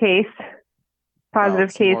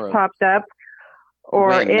positive case popped up,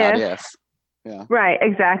 or if. Yeah. Right,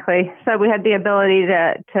 exactly. So we had the ability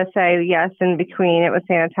to say yes in between. It was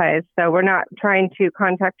sanitized. So we're not trying to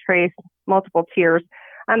contact trace multiple tiers.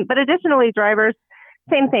 But additionally, drivers,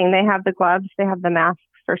 same thing. They have the gloves, they have the masks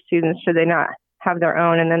for students should they not have their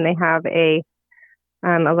own, and then they have a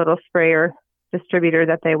little sprayer distributor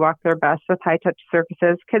that they walk their bus with high touch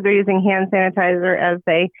surfaces. Kids are using hand sanitizer as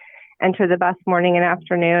they enter the bus morning and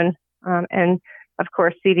afternoon, and of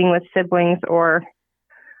course seating with siblings or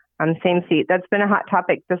same seat. That's been a hot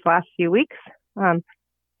topic this last few weeks.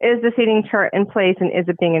 Is the seating chart in place and is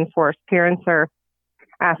it being enforced? Parents are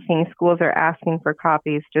asking, schools are asking for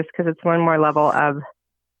copies just because it's one more level of,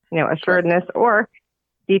 assuredness or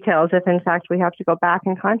details if in fact we have to go back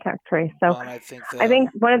and contact trace. So I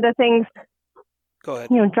think one of the things, go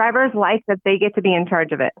ahead. Drivers like that they get to be in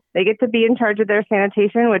charge of it. They get to be in charge of their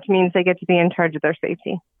sanitation, which means they get to be in charge of their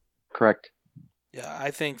safety. Correct. Yeah,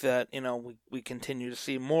 I think that, we continue to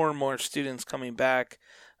see more and more students coming back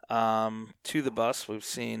to the bus. We've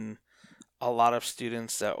seen a lot of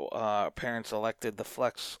students that parents elected the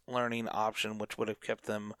flex learning option, which would have kept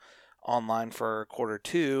them online for quarter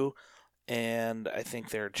two. And I think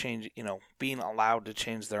they're being allowed to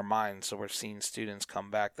change their minds. So we're seeing students come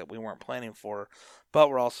back that we weren't planning for, but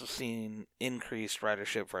we're also seeing increased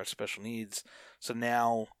ridership for our special needs. So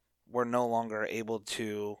now we're no longer able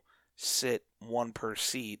to sit one per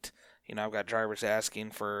seat. I've got drivers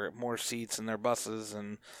asking for more seats in their buses,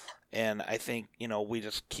 and I think, we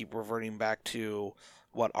just keep reverting back to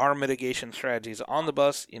what our mitigation strategies on the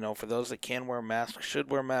bus, for those that can wear masks, should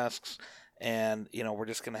wear masks. And, we're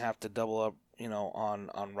just going to have to double up, on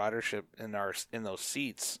ridership in those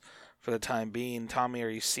seats for the time being. Tommy, are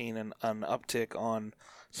you seeing an uptick on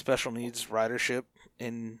special needs ridership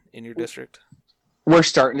in your district? We're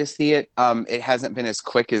starting to see it. It hasn't been as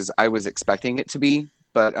quick as I was expecting it to be,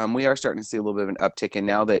 but we are starting to see a little bit of an uptick. And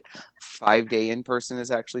now that 5-day in-person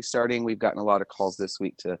is actually starting, we've gotten a lot of calls this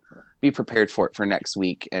week to be prepared for it for next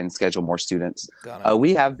week and schedule more students.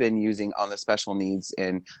 We have been using on the special needs,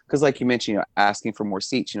 and because like you mentioned, asking for more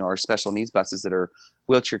seats, our special needs buses that are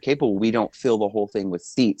wheelchair capable, we don't fill the whole thing with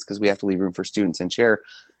seats because we have to leave room for students and chair.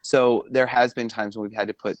 So there has been times when we've had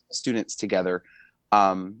to put students together.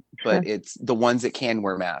 But it's the ones that can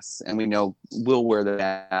wear masks, and we know will wear the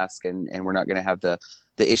mask, and we're not going to have the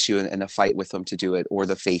issue and the fight with them to do it, or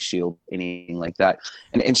the face shield, anything like that.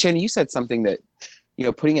 And Shannon, you said something that,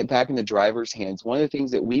 putting it back in the driver's hands. One of the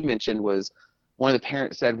things that we mentioned was one of the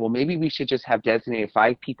parents said, well, maybe we should just have designated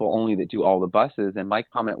 5 people only that do all the buses. And my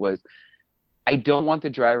comment was, I don't want the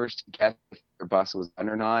drivers to guess if their bus was done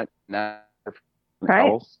or not. Not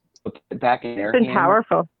else. Put it back in their hands. It's been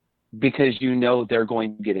powerful. Because they're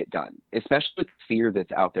going to get it done, especially with fear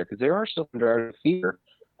that's out there, because there are still under fear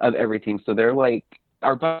of everything. So they're like,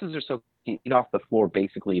 our buses are so clean, get off the floor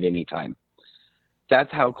basically at any time. That's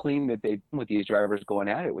how clean that they've been with these drivers going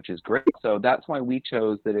at it, which is great. So that's why we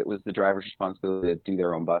chose that it was the driver's responsibility to do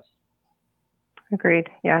their own bus. Agreed.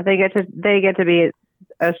 Yeah, they get to be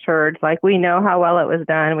assured, like, we know how well it was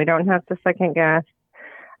done. We don't have to second guess.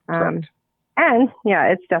 And yeah,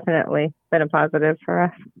 it's definitely been a positive for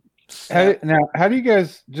us. How do you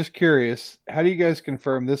guys, just curious, how do you guys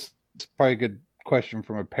confirm this? Is probably a good question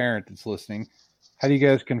from a parent that's listening. How do you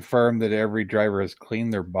guys confirm that every driver has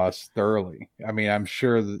cleaned their bus thoroughly? I mean, I'm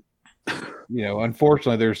sure that,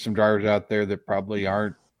 unfortunately, there's some drivers out there that probably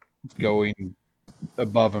aren't going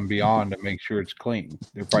above and beyond to make sure it's clean.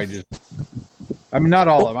 They're probably not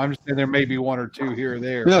all of them. I'm just saying there may be 1 or 2 here or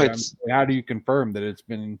there. No, how do you confirm that it's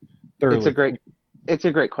been thoroughly? It's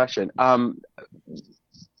a great question.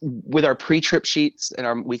 With our pre-trip sheets and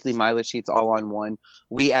our weekly mileage sheets all on one,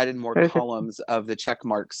 we added more columns of the check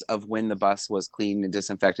marks of when the bus was cleaned and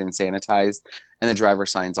disinfected and sanitized, and the driver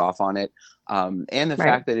signs off on it. And the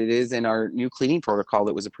fact that it is in our new cleaning protocol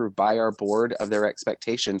that was approved by our board of their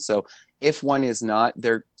expectations. So if one is not,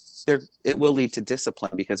 it will lead to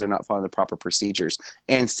discipline because they're not following the proper procedures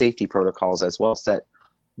and safety protocols as well set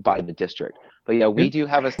by the district. But yeah, we do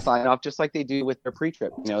have a sign off, just like they do with their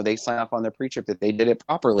pre-trip. They sign off on their pre-trip that they did it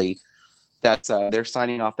properly. That's they're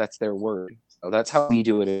signing off. That's their word. So that's how we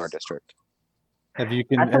do it in our district. I'm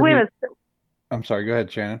sorry. Go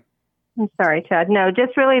ahead, Shannon. I'm sorry, Chad. No,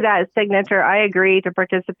 just really that signature. I agree to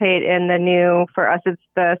participate in the new, for us, it's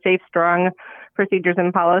the Safe Strong procedures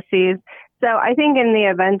and policies. So I think in the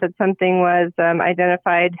event that something was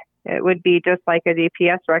identified, it would be just like a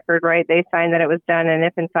DPS record, right? They signed that it was done, and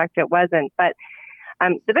if in fact it wasn't. But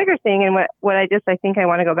the bigger thing, and what I think I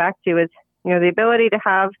want to go back to is, the ability to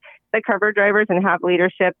have the cover drivers and have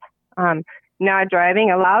leadership not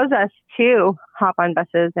driving allows us to hop on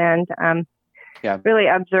buses and really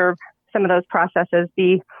observe some of those processes,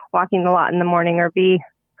 be walking the lot in the morning or be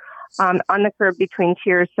on the curb between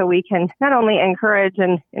tiers, so we can not only encourage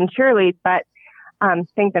and cheerlead, but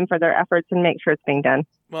thank them for their efforts and make sure it's being done.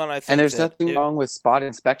 Well, and there's nothing wrong with spot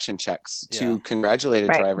inspection checks to congratulate a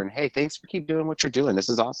driver and, hey, thanks for keep doing what you're doing. This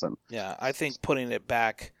is awesome. Yeah, I think putting it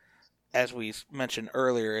back, as we mentioned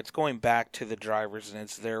earlier, it's going back to the drivers and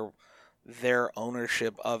it's their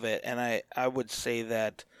ownership of it. And I would say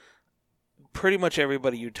that pretty much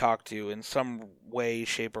everybody you talk to in some way,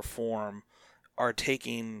 shape, or form are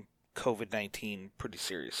taking COVID-19 pretty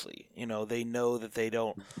seriously. They know that they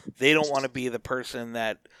don't want to be the person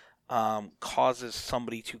that causes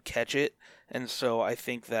somebody to catch it. And so I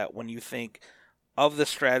think that when you think of the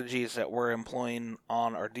strategies that we're employing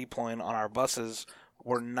on or deploying on our buses,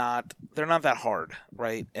 they're not that hard,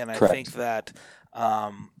 right? And I think that,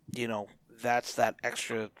 that's that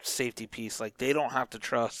extra safety piece. Like, they don't have to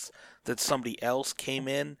trust that somebody else came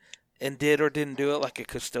in and did or didn't do it, like a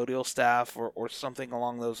custodial staff or something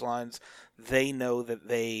along those lines, they know that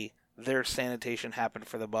their sanitation happened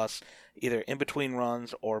for the bus either in between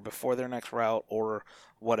runs or before their next route or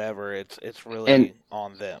whatever. It's really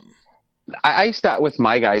on them. I sat with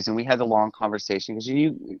my guys and we had a long conversation because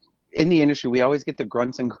in the industry, we always get the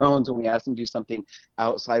grunts and groans when we ask them to do something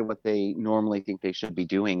outside what they normally think they should be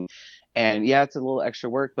doing. And yeah, it's a little extra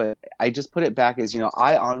work, but I just put it back as,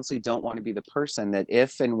 I honestly don't want to be the person that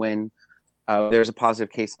if and when there's a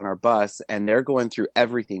positive case on our bus and they're going through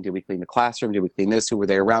everything. Did we clean the classroom? Did we clean this? Who were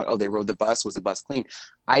they around? Oh, they rode the bus. Was the bus clean?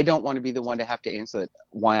 I don't want to be the one to have to answer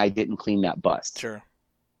why I didn't clean that bus. Sure.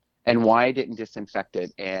 And why I didn't disinfect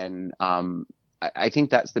it. And I think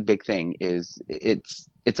that's the big thing is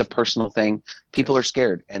it's a personal thing. People are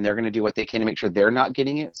scared and they're going to do what they can to make sure they're not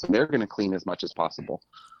getting it. So they're going to clean as much as possible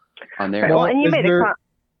on their Well, and you made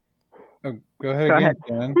go ahead again,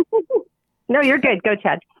 Ken. No, you're good. Go,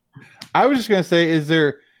 Chad. I was just going to say, is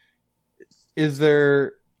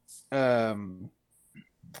there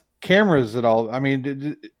cameras at all? I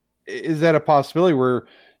mean, is that a possibility where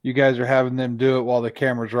you guys are having them do it while the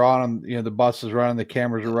cameras are on, the bus is running, the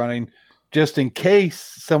cameras are running, just in case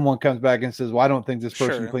someone comes back and says, well, I don't think this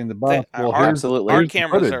person cleaned the bus. Absolutely. Our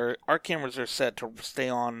cameras are set to stay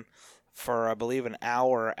on for, I believe, an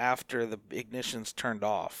hour after the ignition's turned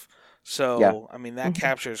off. So, yeah. I mean, that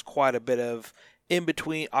captures quite a bit of in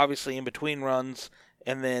between runs.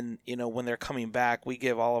 And then, when they're coming back, we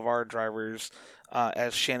give all of our drivers,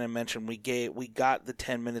 as Shannon mentioned, we got the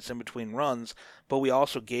 10 minutes in between runs, but we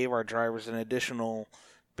also gave our drivers an additional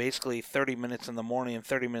basically 30 minutes in the morning and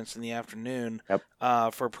 30 minutes in the afternoon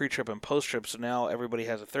for pre-trip and post-trip. So now everybody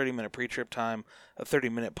has a 30-minute pre-trip time, a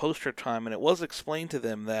 30-minute post-trip time, and it was explained to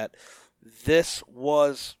them that this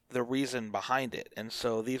was the reason behind it. And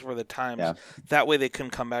so these were the times. Yeah. That way they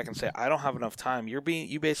couldn't come back and say, I don't have enough time. You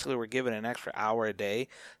basically were given an extra hour a day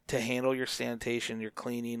to handle your sanitation, your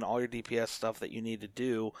cleaning, all your DPS stuff that you need to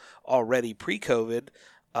do already pre-COVID.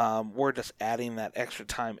 We're just adding that extra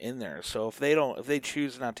time in there. So if they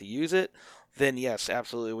choose not to use it, then yes,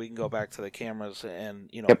 absolutely, we can go back to the cameras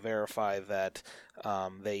and verify that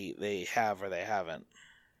they have or they haven't.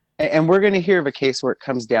 And we're going to hear of a case where it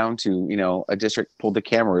comes down to, a district pulled the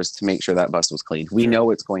cameras to make sure that bus was cleaned. We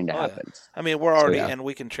know it's going to happen. Yeah. I mean, we're already, and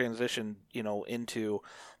we can transition, into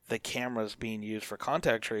the cameras being used for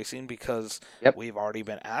contact tracing because we've already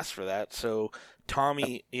been asked for that. So,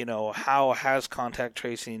 Tommy, how has contact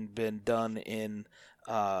tracing been done in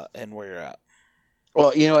where you're at?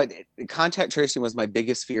 Well, contact tracing was my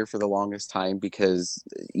biggest fear for the longest time because,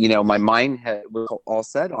 my mind was all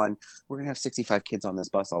set on we're going to have 65 kids on this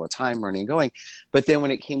bus all the time running and going. But then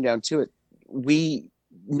when it came down to it, we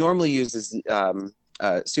normally use this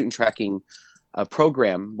student tracking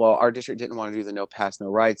program. Well, our district didn't want to do the no pass, no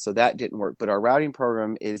ride, so that didn't work. But our routing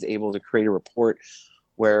program is able to create a report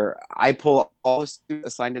where I pull all the students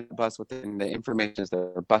assigned to the bus within the information is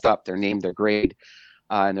their bus up, their name, their grade,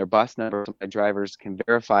 and their bus number. So my drivers can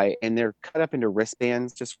verify, and they're cut up into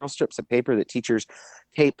wristbands, just real strips of paper that teachers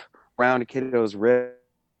tape around a kiddo's wrist.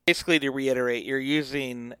 Basically, to reiterate, you're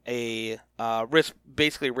using a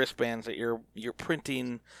wristbands that you're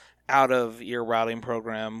printing out of your routing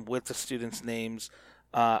program with the students' names.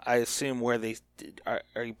 I assume where they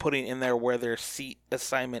are you putting in there where their seat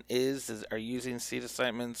assignment is? Are you using seat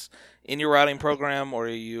assignments in your routing program, or are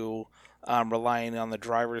you relying on the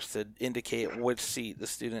drivers to indicate which seat the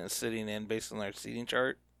student is sitting in based on their seating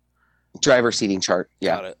chart? Driver seating chart,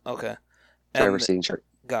 yeah. Got it. Okay. Driver seating chart.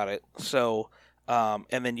 Got it. So,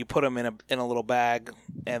 and then you put them in a little bag,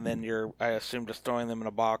 and then you're, I assume, just throwing them in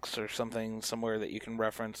a box or something somewhere that you can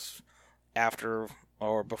reference after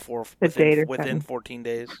or before within 14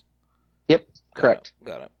 days. Yep, correct.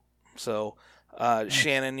 Got it. So.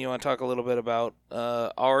 Shannon, you want to talk a little bit about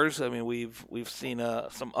ours? I mean, we've seen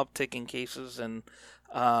some uptick in cases, and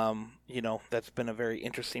that's been a very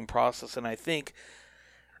interesting process, and I think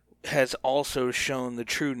has also shown the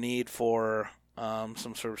true need for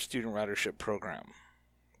some sort of student ridership program.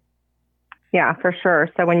 Yeah, for sure.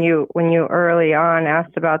 So when you early on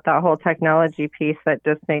asked about that whole technology piece, that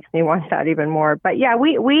just makes me want that even more. But yeah,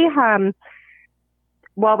 we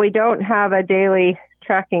while we don't have a daily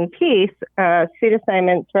tracking piece, seat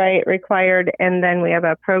assignments, right, required, and then we have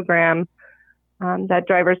a program that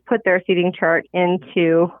drivers put their seating chart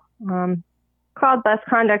into called Bus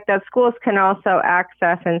Conduct that schools can also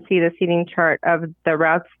access and see the seating chart of the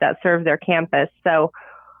routes that serve their campus. So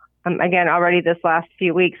again, already this last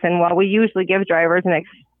few weeks, and while we usually give drivers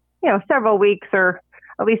several weeks or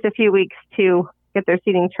at least a few weeks to get their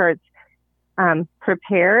seating charts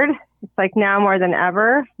prepared, it's like now more than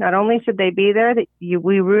ever, not only should they be there, that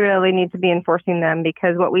we really need to be enforcing them,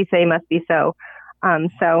 because what we say must be so.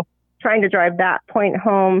 So trying to drive that point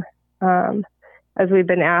home, as we've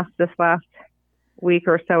been asked this last week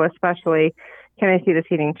or so, especially, can I see the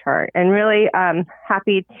seating chart? And really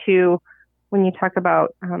happy to, when you talk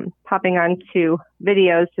about popping onto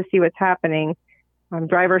videos to see what's happening,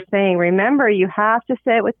 drivers saying, remember, you have to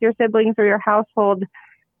sit with your siblings or your household,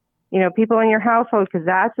 people in your household, because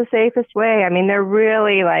that's the safest way. I mean, they're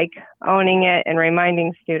really like owning it and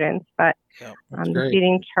reminding students. But the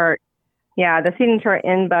seating chart, the seating chart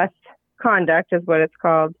in bus conduct is what it's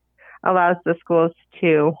called, allows the schools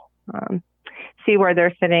to see where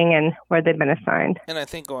they're sitting and where they've been assigned. And I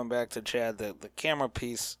think going back to Chad, the camera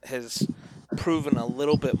piece has proven a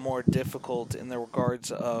little bit more difficult in the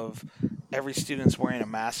regards of every student's wearing a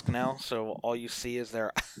mask now, so all you see is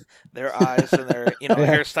their eyes and their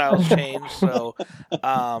hairstyles change. So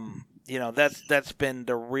that's been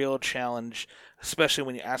the real challenge, especially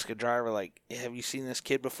when you ask a driver, like, have you seen this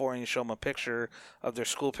kid before? And you show them a picture of their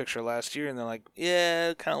school picture last year, and they're like, yeah,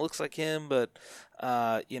 it kind of looks like him, but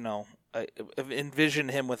I envision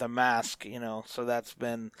him with a mask, so that's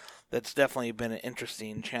definitely been an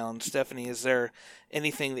interesting challenge. Stephanie, is there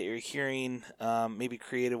anything that you're hearing, maybe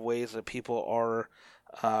creative ways that people are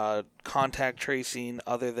contact tracing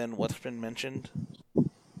other than what's been mentioned?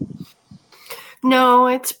 No,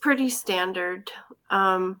 it's pretty standard.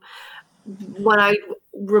 What I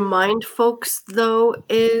remind folks, though,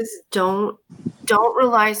 is don't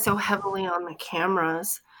rely so heavily on the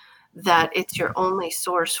cameras that it's your only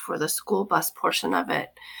source for the school bus portion of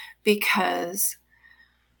it, because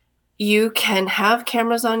you can have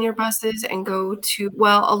cameras on your buses and go to,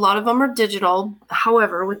 a lot of them are digital.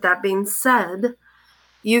 However, with that being said,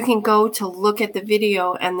 you can go to look at the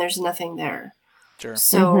video and there's nothing there. Sure.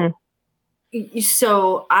 So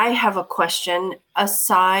I have a question.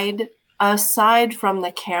 Aside from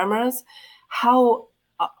the cameras,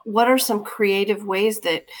 what are some creative ways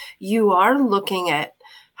that you are looking at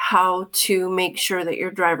how to make sure that your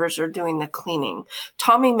drivers are doing the cleaning?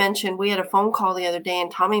 Tommy mentioned, we had a phone call the other day, and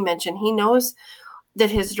Tommy mentioned he knows that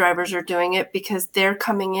his drivers are doing it because they're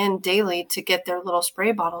coming in daily to get their little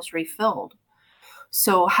spray bottles refilled.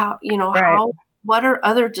 So what are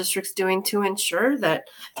other districts doing to ensure that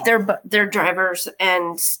their drivers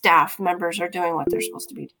and staff members are doing what they're supposed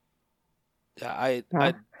to be doing? Yeah,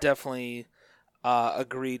 I definitely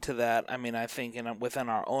agree to that. I mean, I think within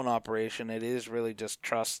our own operation, it is really just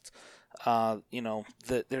trust. There's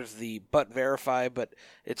the but verify, but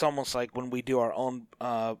it's almost like when we do our own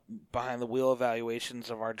behind the wheel evaluations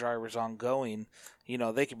of our drivers ongoing,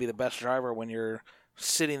 they could be the best driver when you're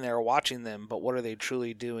sitting there watching them, but what are they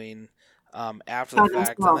truly doing after the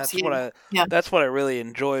fact? And that's what I really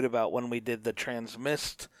enjoyed about when we did the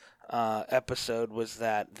Transmist episode, was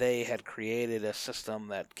that they had created a system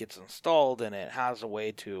that gets installed, and it has a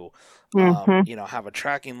way to have a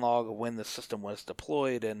tracking log of when the system was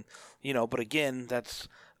deployed. And but again, that's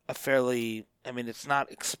a fairly, it's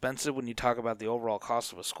not expensive when you talk about the overall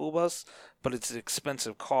cost of a school bus, but it's an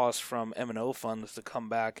expensive cost from M&O funds to come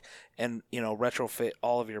back and retrofit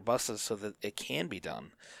all of your buses so that it can be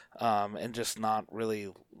done, and just not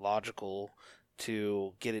really logical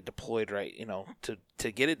to get it deployed right,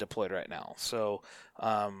 to get it deployed right now. So,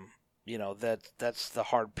 that's the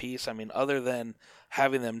hard piece. I mean, other than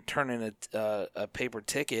having them turn in a paper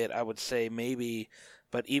ticket, I would say maybe,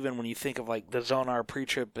 but even when you think of like the Zonar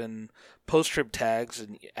pre-trip and post-trip tags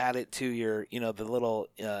and add it to your, the little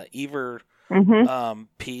Ever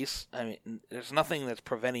piece, I mean, there's nothing that's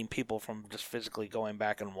preventing people from just physically going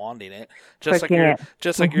back and wanting it. Just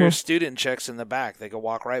like your student checks in the back. They can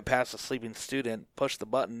walk right past a sleeping student, push the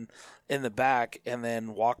button in the back, and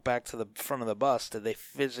then walk back to the front of the bus. Did they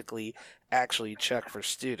physically actually check for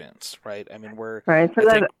students, right? I mean, I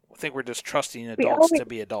think we're just trusting adults to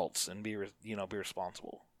be adults and be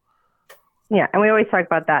responsible. Yeah, and we always talk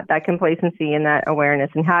about that complacency and that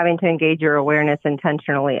awareness, and having to engage your awareness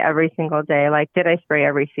intentionally every single day. Like, did I spray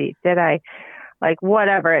every seat? Did I,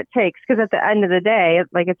 whatever it takes? Because at the end of the day,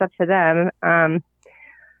 it's up to them.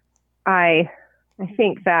 I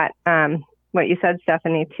think that what you said,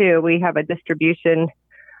 Stephanie, too, we have a distribution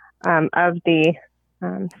of the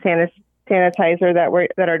sanitizer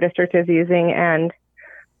that our district is using, and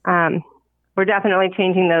we're definitely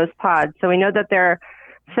changing those pods. So we know that they're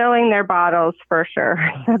filling their bottles for sure.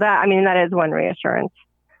 So that is one reassurance.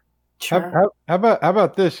 Sure. How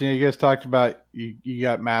about this? You guys talked about you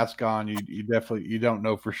got mask on. You definitely, you don't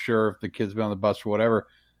know for sure if the kid's been on the bus or whatever.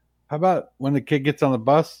 How about when the kid gets on the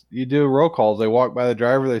bus, you do roll calls? They walk by the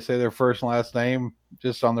driver, they say their first and last name,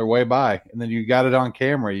 just on their way by, and then you got it on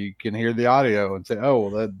camera. You can hear the audio and say, "Oh,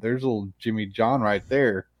 well, there's little Jimmy John right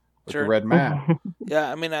there with Sure. the red map."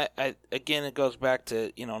 Yeah, I mean, I again, it goes back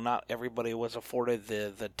to, not everybody was afforded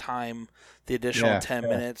the time, the additional 10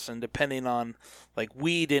 minutes, and depending on, like,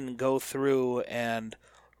 we didn't go through and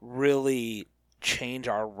really change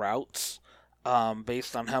our routes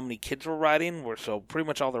based on how many kids were riding. So pretty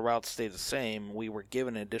much all the routes stayed the same. We were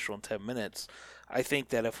given an additional 10 minutes. I think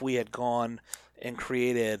that if we had gone and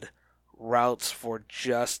created routes for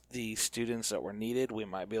just the students that were needed, we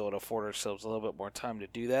might be able to afford ourselves a little bit more time to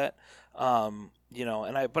do that. I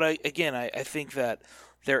think that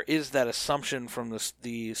there is that assumption from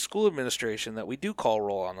the school administration that we do call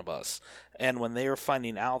roll on the bus, and when they are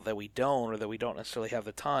finding out that we don't, or that we don't necessarily have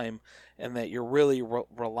the time, and that you're really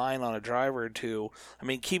relying on a driver to, I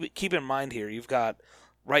mean, keep in mind here, you've got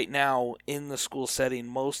right now in the school setting,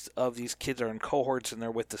 most of these kids are in cohorts and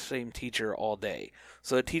they're with the same teacher all day.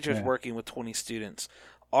 So the teacher's working with 20 students.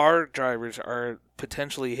 Our drivers are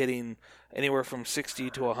potentially hitting anywhere from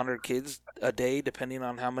 60 to 100 kids a day, depending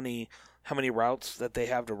on how many routes that they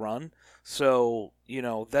have to run. So,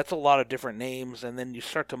 that's a lot of different names, and then you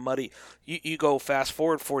start to muddy. You go fast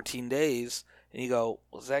forward 14 days, and you go,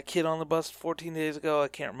 was that kid on the bus 14 days ago? I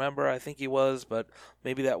can't remember. I think he was, but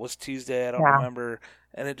maybe that was Tuesday. I don't remember.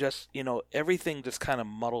 And it just, everything just kind of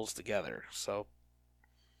muddles together. So.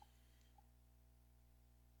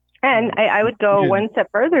 And I would go one step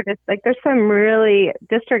further. Just like there's some really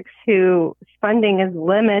districts whose funding is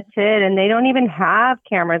limited and they don't even have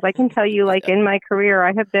cameras. I can tell you, like in my career,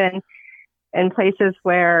 I have been in places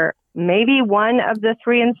where maybe one of the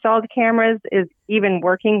 3 installed cameras is even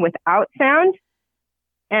working without sound,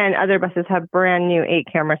 and other buses have brand new 8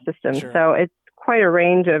 camera systems. Sure. So it's quite a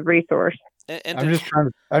range of resource. And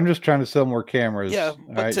I'm just trying to sell more cameras. Yeah,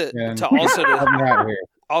 but right?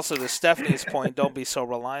 Also, to Stephanie's point, don't be so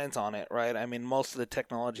reliant on it, right? I mean, most of the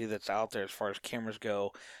technology that's out there as far as cameras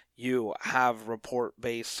go, you have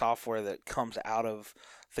report-based software that comes out of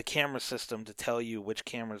the camera system to tell you which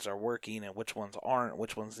cameras are working and which ones aren't,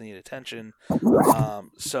 which ones need attention.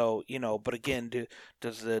 But again,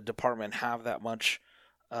 does the department have that much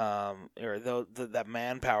that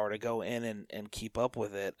manpower to go in and keep up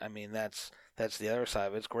with it? I mean, that's the other side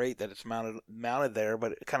of it. It's great that it's mounted there,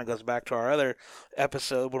 but it kind of goes back to our other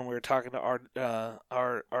episode when we were talking to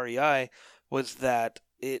our REI, was that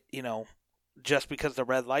it, just because the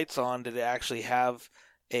red light's on, did it actually have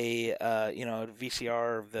a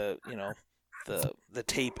VCR of the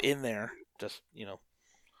tape in there? Just,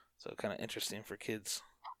 so kind of interesting for kids.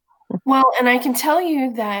 Well, and I can tell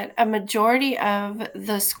you that a majority of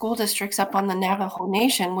the school districts up on the Navajo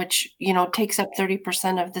Nation, which, takes up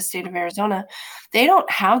 30% of the state of Arizona, they don't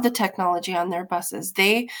have the technology on their buses.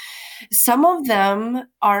 Some of them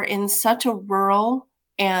are in such a rural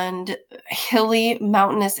and hilly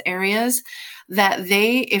mountainous areas that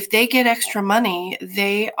if they get extra money,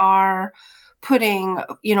 they are putting,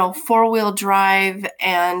 4-wheel drive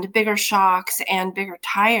and bigger shocks and bigger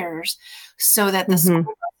tires so that the school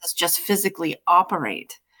buses just physically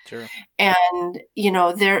operate. Sure. And,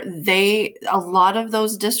 a lot of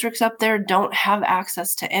those districts up there don't have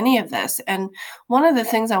access to any of this. And one of the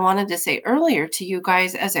things I wanted to say earlier to you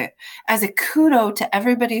guys as a kudo to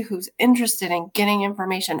everybody who's interested in getting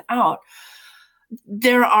information out,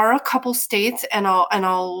 there are a couple states, and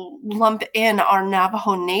I'll lump in our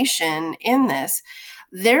Navajo Nation in this.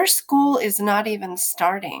 Their school is not even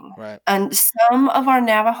starting. Right. And some of our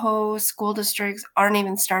Navajo school districts aren't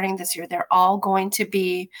even starting this year. They're all going to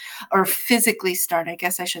be, or physically start, I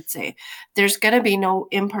guess I should say. There's going to be no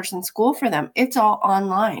in-person school for them. It's all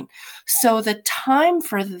online. So the time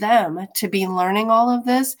for them to be learning all of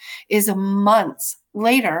this is months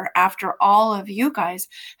later, after all of you guys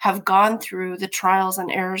have gone through the trials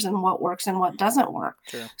and errors and what works and what doesn't work.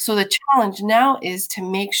 Sure. So the challenge now is to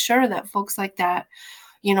make sure that folks like that,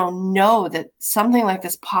 know that something like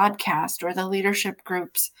this podcast or the leadership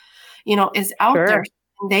groups, is out there.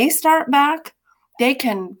 When they start back, they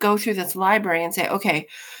can go through this library and say, okay,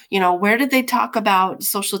 where did they talk about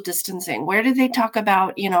social distancing? Where did they talk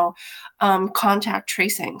about, contact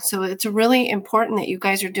tracing? So it's really important that you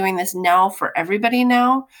guys are doing this now for everybody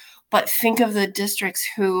now, but think of the districts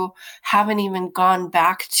who haven't even gone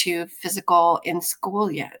back to physical in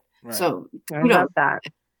school yet. Right. So I love that.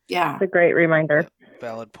 Yeah. It's a great reminder.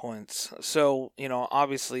 Valid points. So,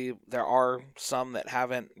 obviously there are some that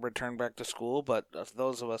haven't returned back to school, but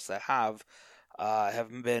those of us that have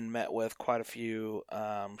been met with quite a few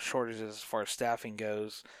shortages as far as staffing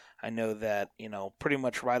goes. I know that, pretty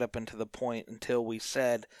much right up until the point until we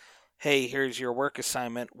said, hey, here's your work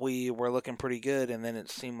assignment, we were looking pretty good, and then it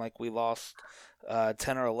seemed like we lost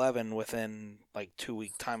 10 or 11 within like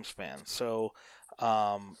 2-week time span. So,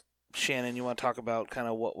 Shannon, you want to talk about kind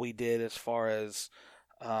of what we did as far as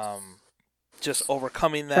just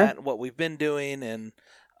overcoming that, what we've been doing, and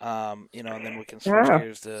and then we can switch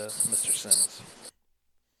gears to Mr. Sims.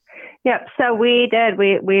 Yep. So we did.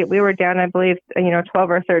 We were down, I believe, 12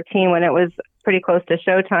 or 13 when it was pretty close to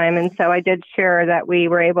showtime, and so I did share that we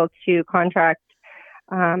were able to contract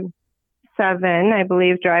 7, I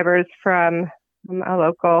believe, drivers from a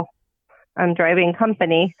local driving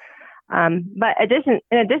company. But in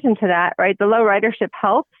addition to that, right, the low ridership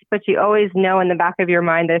helps, but you always know in the back of your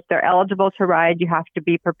mind that if they're eligible to ride, you have to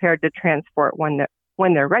be prepared to transport when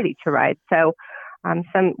they're ready to ride. So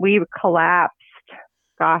we collapsed,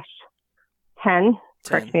 10,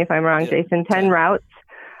 correct me if I'm wrong, Jason, 10 routes,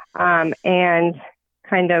 and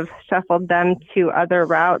kind of shuffled them to other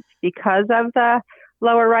routes because of the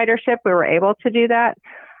lower ridership. We were able to do that.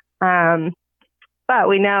 But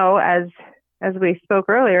we know, as we spoke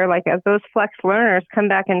earlier, like as those flex learners come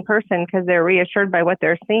back in person because they're reassured by what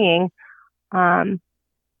they're seeing,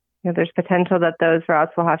 there's potential that those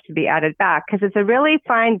routes will have to be added back, because it's a really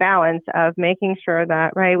fine balance of making sure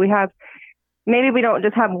that, right, maybe we don't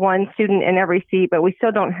just have one student in every seat, but we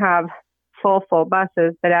still don't have full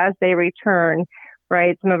buses. But as they return,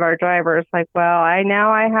 right, some of our drivers like, well,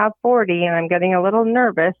 I have 40 and I'm getting a little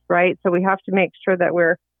nervous, right? So we have to make sure that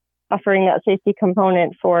we're offering that safety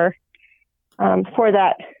component for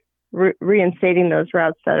that, reinstating those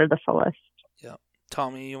routes that are the fullest. Yeah.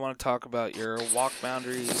 Tommy, you want to talk about your walk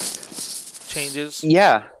boundary changes?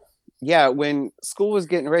 Yeah. When school was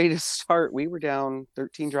getting ready to start, we were down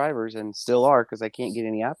 13 drivers and still are, because I can't get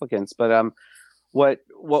any applicants. But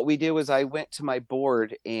what we did was I went to my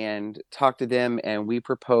board and talked to them, and we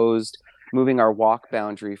proposed moving our walk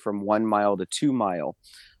boundary from 1 mile to 2 mile.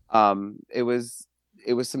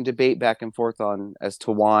 It was some debate back and forth on as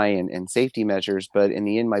to why and safety measures, but in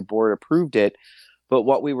the end, my board approved it. But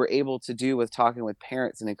what we were able to do with talking with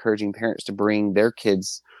parents and encouraging parents to bring their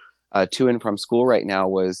kids to and from school right now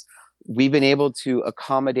was we've been able to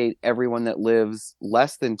accommodate everyone that lives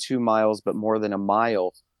less than 2 miles, but more than 1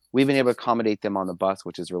 mile. We've been able to accommodate them on the bus,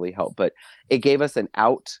 which has really helped. But it gave us an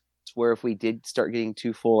out to where if we did start getting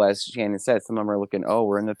too full, as Shannon said, some of them are looking,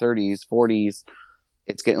 we're in the 30s, 40s.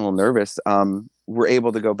 It's getting a little nervous. We're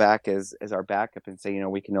able to go back as our backup and say,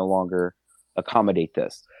 we can no longer accommodate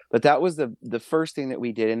this. But that was the first thing that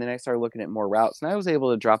we did. And then I started looking at more routes, and I was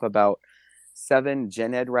able to drop about 7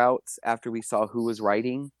 gen ed routes after we saw who was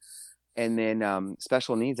riding. And then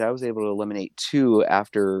special needs, I was able to eliminate 2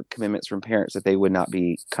 after commitments from parents that they would not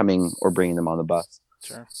be coming or bringing them on the bus.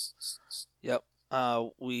 Sure. Yep.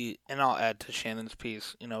 And I'll add to Shannon's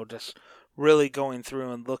piece, just really going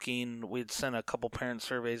through and looking. We'd sent a couple parent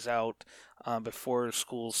surveys out before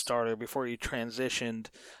school started, before you transitioned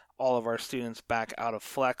all of our students back out of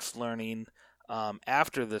flex learning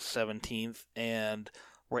after the 17th, and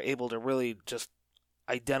we're able to really just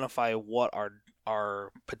identify what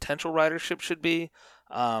our potential ridership should be.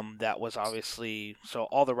 That was obviously, so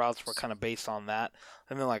all the routes were kind of based on that.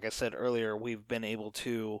 And then, like I said earlier, we've been able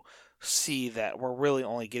to see that we're really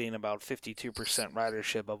only getting about 52%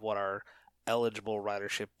 ridership of what our eligible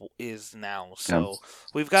ridership is now. So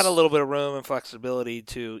we've got a little bit of room and flexibility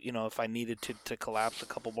to, if I needed to collapse a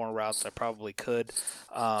couple more routes, I probably could.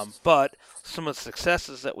 But some of the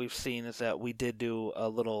successes that we've seen is that we did do a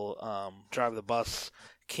little drive the bus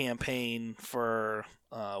campaign for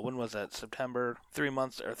when was that? September? 3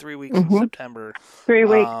 months or 3 weeks in September. 3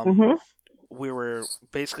 weeks. We were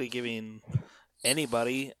basically giving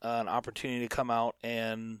anybody an opportunity to come out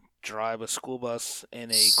and drive a school bus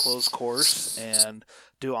in a closed course and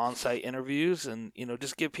do on-site interviews, and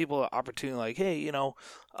just give people an opportunity, like, hey,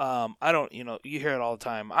 I don't, you hear it all the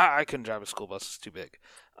time, I couldn't drive a school bus, it's too big,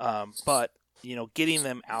 but getting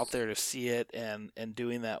them out there to see it and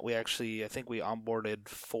doing that, I think we onboarded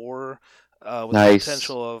 4 with the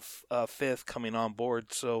potential of 5th coming on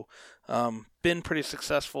board. So been pretty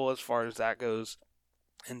successful as far as that goes,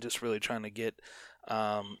 and just really trying to get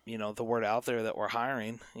the word out there that we're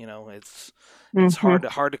hiring. It's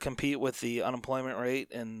hard to compete with the unemployment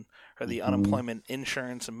rate or the unemployment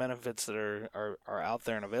insurance and benefits that are out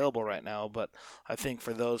there and available right now. But I think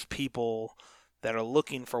for those people that are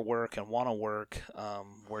looking for work and want to work,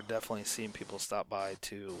 we're definitely seeing people stop by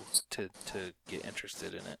to get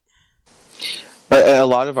interested in it. But a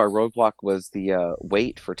lot of our roadblock was the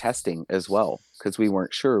wait for testing as well, because we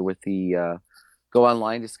weren't sure with the go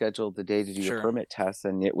online to schedule the day to do your permit test,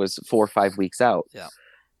 and it was 4 or 5 weeks out. Yeah.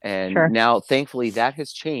 And Sure. now, thankfully, that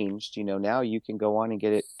has changed. Now you can go on and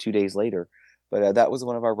get it 2 days later. But that was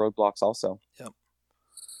one of our roadblocks also. Yep.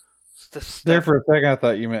 There for a second, I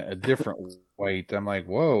thought you meant a different weight. I'm like,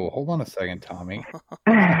 whoa, hold on a second, Tommy.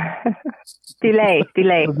 Delay.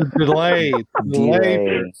 Delay.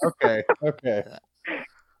 Okay.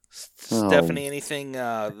 Stephanie, anything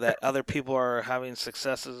that other people are having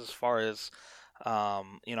successes as far as,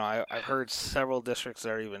 I've heard several districts that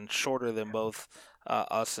are even shorter than both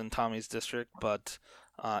us and Tommy's district, but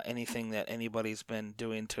anything that anybody's been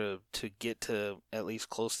doing to get to at least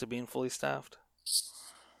close to being fully staffed?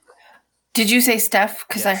 Did you say Steph?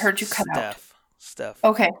 Because I Yes, heard you cut out. Steph.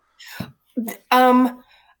 Okay.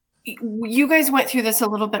 You guys went through this a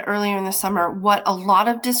little bit earlier in the summer. What a lot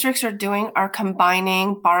of districts are doing are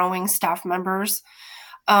borrowing staff members.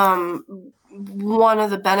 One of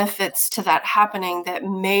the benefits to that happening that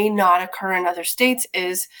may not occur in other states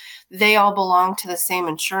is they all belong to the same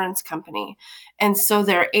insurance company. And so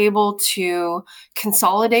they're able to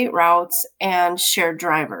consolidate routes and share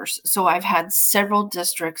drivers. So I've had several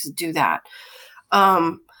districts do that.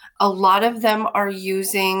 A lot of them are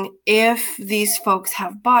using, if these folks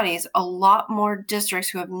have bodies, a lot more districts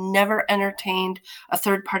who have never entertained a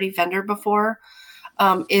third-party vendor before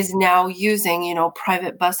is now using,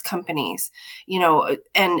 private bus companies,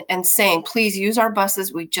 and saying, please use our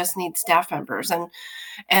buses. We just need staff members.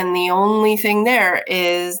 And the only thing there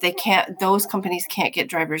is those companies can't get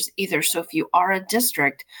drivers either. So if you are a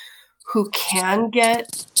district who can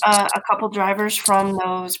get a couple drivers from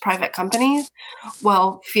those private companies,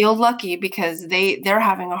 well, feel lucky because they're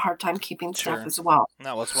having a hard time keeping staff as well.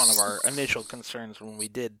 That was one of our initial concerns when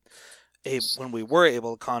we were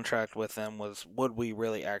able to contract with them was, would we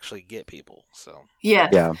really actually get people? So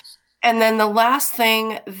yeah. And then the last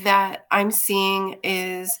thing that I'm seeing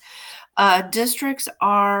is districts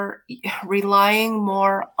are relying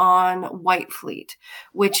more on White Fleet,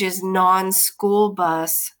 which is non-school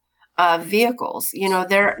bus vehicles.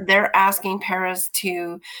 They're asking paras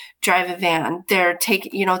to drive a van. They're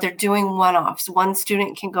doing one-offs. One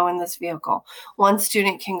student can go in this vehicle. One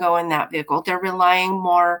student can go in that vehicle. They're relying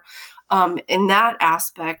more in that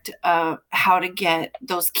aspect of how to get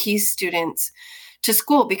those key students to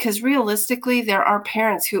school, because realistically there are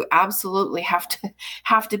parents who absolutely have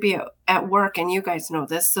to be at work, and you guys know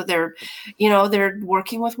this. So they're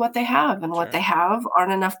working with what they have, and what they have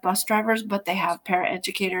aren't enough bus drivers, but they have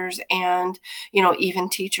paraeducators and even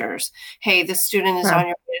teachers. Hey, the student is on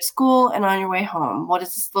your way to school and on your way home. What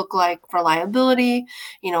does this look like for liability?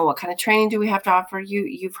 What kind of training do we have to offer?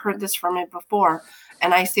 You've heard this from me before,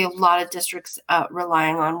 and I see a lot of districts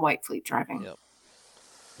relying on White Fleet driving. Yep.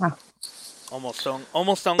 Wow. Almost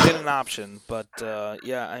don't get an option, but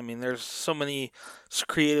there's so many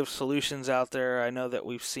creative solutions out there. I know that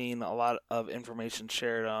we've seen a lot of information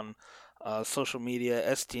shared on social media.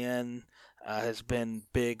 SDN has been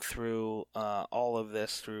big through all of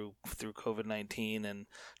this through COVID-19, and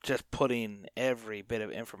just putting every bit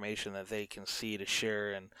of information that they can see to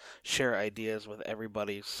share ideas with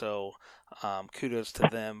everybody. So kudos to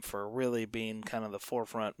them for really being kind of the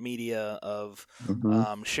forefront media of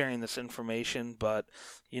sharing this information. But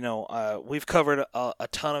we've covered a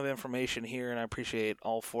ton of information here, and I appreciate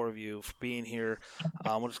all four of you for being here.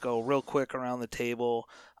 We'll just go real quick around the table.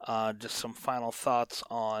 Just some final thoughts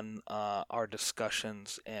on our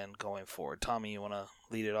discussions and going forward. Tommy, you want to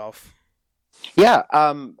lead it off? Yeah,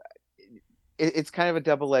 it's kind of a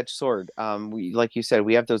double-edged sword. We, like you said,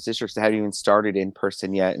 we have those districts that haven't even started in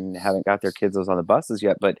person yet and haven't got their kids on the buses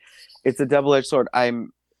yet. But it's a double-edged sword.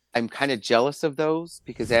 I'm kind of jealous of those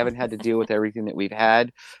because they haven't had to deal with everything that we've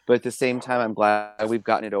had. But at the same time, I'm glad we've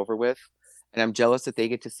gotten it over with. And I'm jealous that they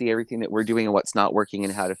get to see everything that we're doing and what's not working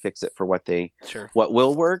and how to fix it for what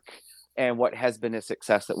will work and what has been a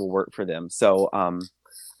success that will work for them. So I'm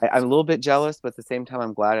a little bit jealous, but at the same time,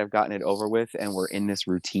 I'm glad I've gotten it over with and we're in this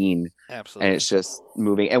routine. Absolutely. And it's just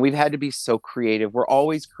moving. And we've had to be so creative. We're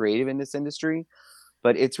always creative in this industry,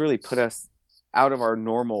 but it's really put us out of our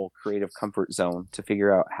normal creative comfort zone to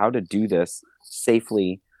figure out how to do this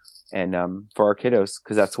safely and for our kiddos,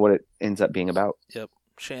 because that's what it ends up being about. Yep.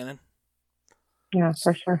 Shannon? Yeah,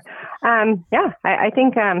 for sure. I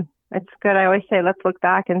think it's good. I always say, let's look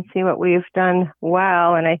back and see what we've done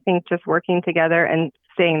well. And I think just working together and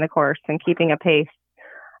staying the course and keeping a pace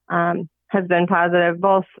has been positive,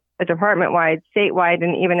 both department-wide, statewide,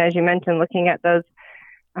 and even, as you mentioned, looking at those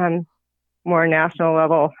more national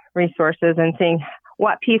level resources and seeing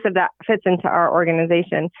what piece of that fits into our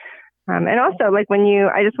organization. And also,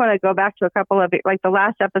 I just want to go back to a couple of, like the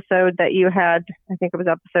last episode that you had, I think it was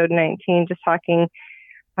episode 19, just talking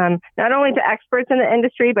not only to experts in the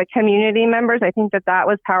industry, but community members. I think that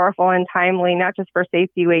was powerful and timely, not just for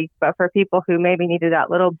Safety Week, but for people who maybe needed that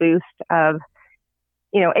little boost of,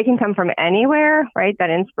 it can come from anywhere, right? That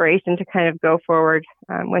inspiration to kind of go forward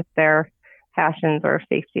with their passions or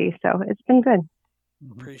safety. So it's been good.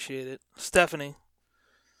 Appreciate it. Stephanie.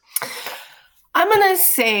 I'm going to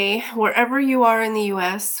say, wherever you are in the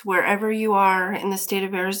U.S., wherever you are in the state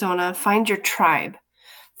of Arizona, find your tribe.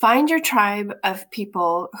 Find your tribe of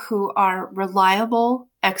people who are reliable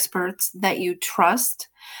experts that you trust,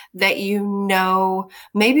 that you know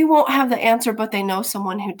maybe won't have the answer, but they know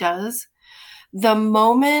someone who does. The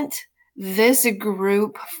moment this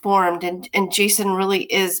group formed, and Jason really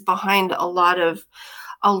is behind a lot of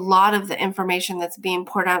the information that's being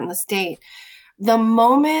poured out in the state. The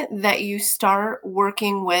moment that you start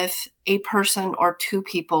working with a person or two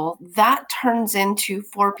people, that turns into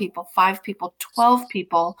 4 people, 5 people, 12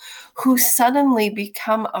 people who suddenly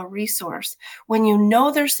become a resource. When you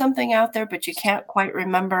know there's something out there, but you can't quite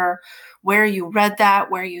remember where you read that,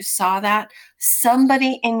 where you saw that,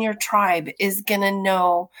 somebody in your tribe is going to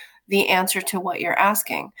know the answer to what you're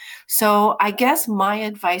asking. So I guess my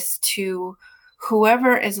advice to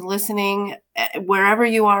whoever is listening, wherever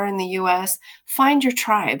you are in the U.S., find your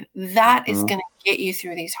tribe. That is going to get you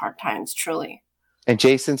through these hard times, truly. And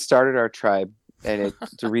Jason started our tribe, and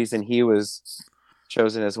it's the reason he was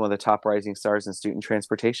chosen as one of the top rising stars in student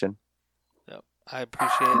transportation. Yep. I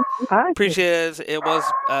appreciate it. It was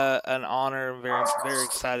an honor. Very, very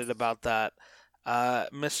excited about that.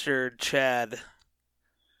 Mr. Chad.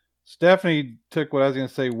 Stephanie took what I was going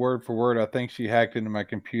to say word for word. I think she hacked into my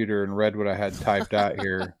computer and read what I had typed out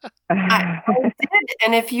here. I did.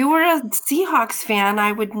 And if you were a Seahawks fan,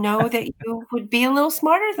 I would know that you would be a little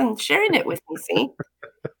smarter than sharing it with me, see?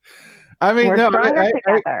 I mean,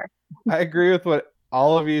 I agree with what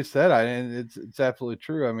all of you said. And it's absolutely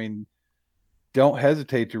true. I mean, don't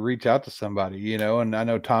hesitate to reach out to somebody, and I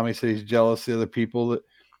know Tommy says he's jealous of the other people that,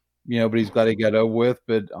 but he's glad he got over with.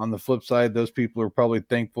 But on the flip side, those people are probably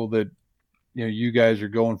thankful that, you guys are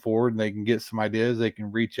going forward and they can get some ideas. They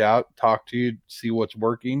can reach out, talk to you, see what's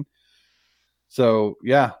working. So,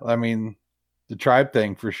 yeah, I mean, the tribe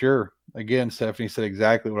thing for sure. Again, Stephanie said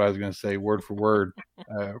exactly what I was going to say, word for word.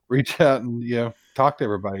 Reach out and, talk to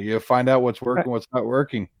everybody. Find out what's working, what's not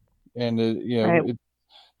working. And,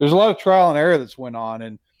 there's a lot of trial and error that's went on.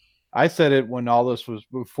 And I said it when all this was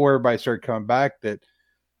before everybody started coming back, that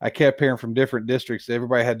I kept hearing from different districts.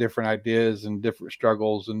 Everybody had different ideas and different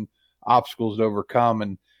struggles and obstacles to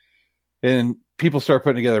overcome. And people start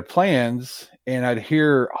putting together plans, and I'd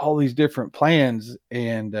hear all these different plans.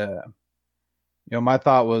 And, my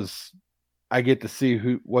thought was, I get to see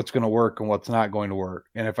what's going to work and what's not going to work.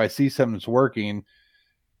 And if I see something that's working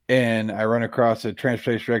and I run across a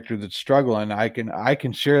transportation director that's struggling, I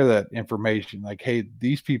can share that information. Like, hey,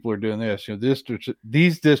 these people are doing this.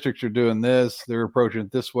 These districts are doing this. They're approaching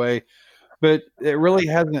it this way. But it really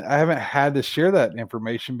hasn't. I haven't had to share that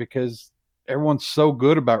information because everyone's so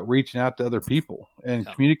good about reaching out to other people and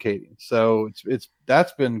communicating. So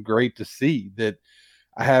that's been great to see that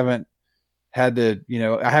I haven't had to.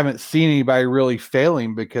 I haven't seen anybody really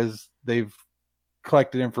failing because they've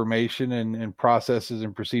collected information and processes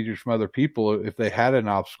and procedures from other people if they had an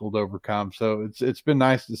obstacle to overcome. So it's been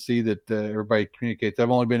nice to see that everybody communicates.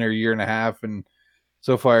 I've only been here a year and a half, and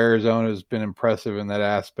so far Arizona has been impressive in that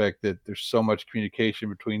aspect, that there's so much communication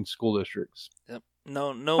between school districts. Yep. No.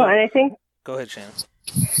 Well, and I think. Go ahead, Shannon.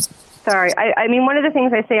 Sorry. I mean, one of the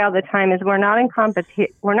things I say all the time is we're not in competition.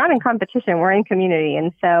 We're in community.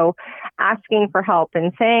 And so asking for help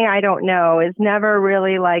and saying, I don't know, is never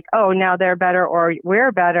really like, oh, now they're better or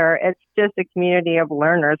we're better. It's just a community of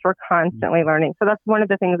learners. We're constantly learning. So that's one of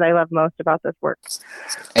the things I love most about this work.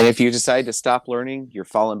 And if you decide to stop learning, you're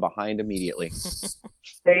falling behind immediately.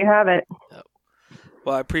 There you have it. Yep.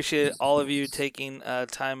 Well, I appreciate all of you taking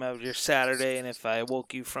time out of your Saturday. And if I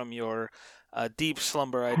woke you from your deep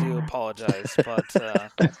slumber, I do apologize, but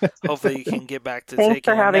hopefully you can get back to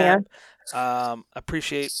taking a nap.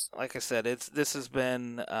 Appreciate, like I said, this has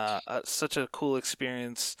been such a cool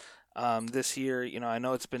experience this year. I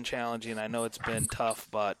know it's been challenging, I know it's been tough,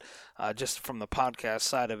 but just from the podcast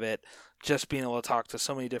side of it, just being able to talk to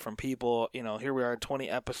so many different people, here we are, 20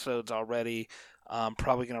 episodes already.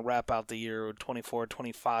 Probably going to wrap out the year 24,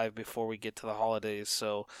 25 before we get to the holidays.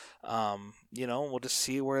 So, we'll just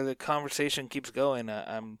see where the conversation keeps going.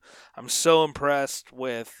 I'm so impressed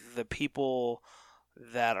with the people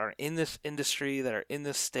that are in this industry, that are in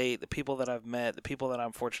this state, the people that I've met, the people that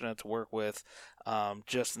I'm fortunate to work with,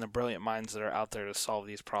 just in the brilliant minds that are out there to solve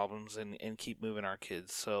these problems and keep moving our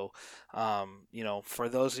kids. So, for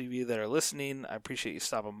those of you that are listening, I appreciate you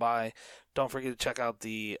stopping by. Don't forget to check out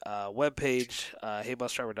the webpage,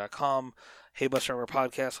 heybusdriver.com, Hey Bus Driver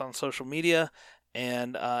Podcast on social media.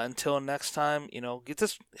 And until next time, help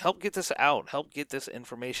get this out, help get this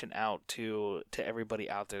information out to everybody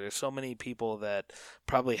out there. There's so many people that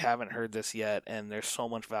probably haven't heard this yet, and there's so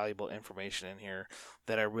much valuable information in here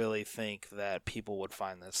that I really think that people would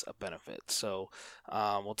find this a benefit. So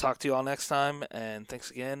we'll talk to you all next time, and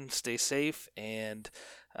thanks again. Stay safe and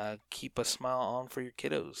keep a smile on for your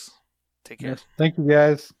kiddos. Take care. Yes. Thank you,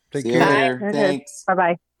 guys. Take See you care. later. Thanks.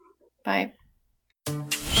 Bye-bye. Bye.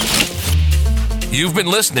 You've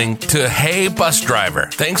been listening to Hey Bus Driver.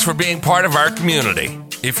 Thanks for being part of our community.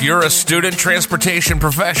 If you're a student transportation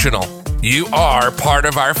professional, you are part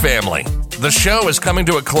of our family. The show is coming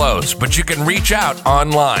to a close, but you can reach out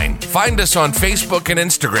online. Find us on Facebook and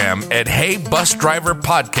Instagram at Hey Bus Driver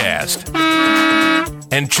Podcast.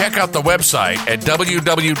 And check out the website at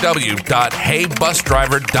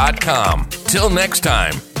www.heybusdriver.com. Till next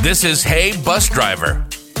time, this is Hey Bus Driver,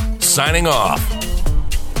 signing off.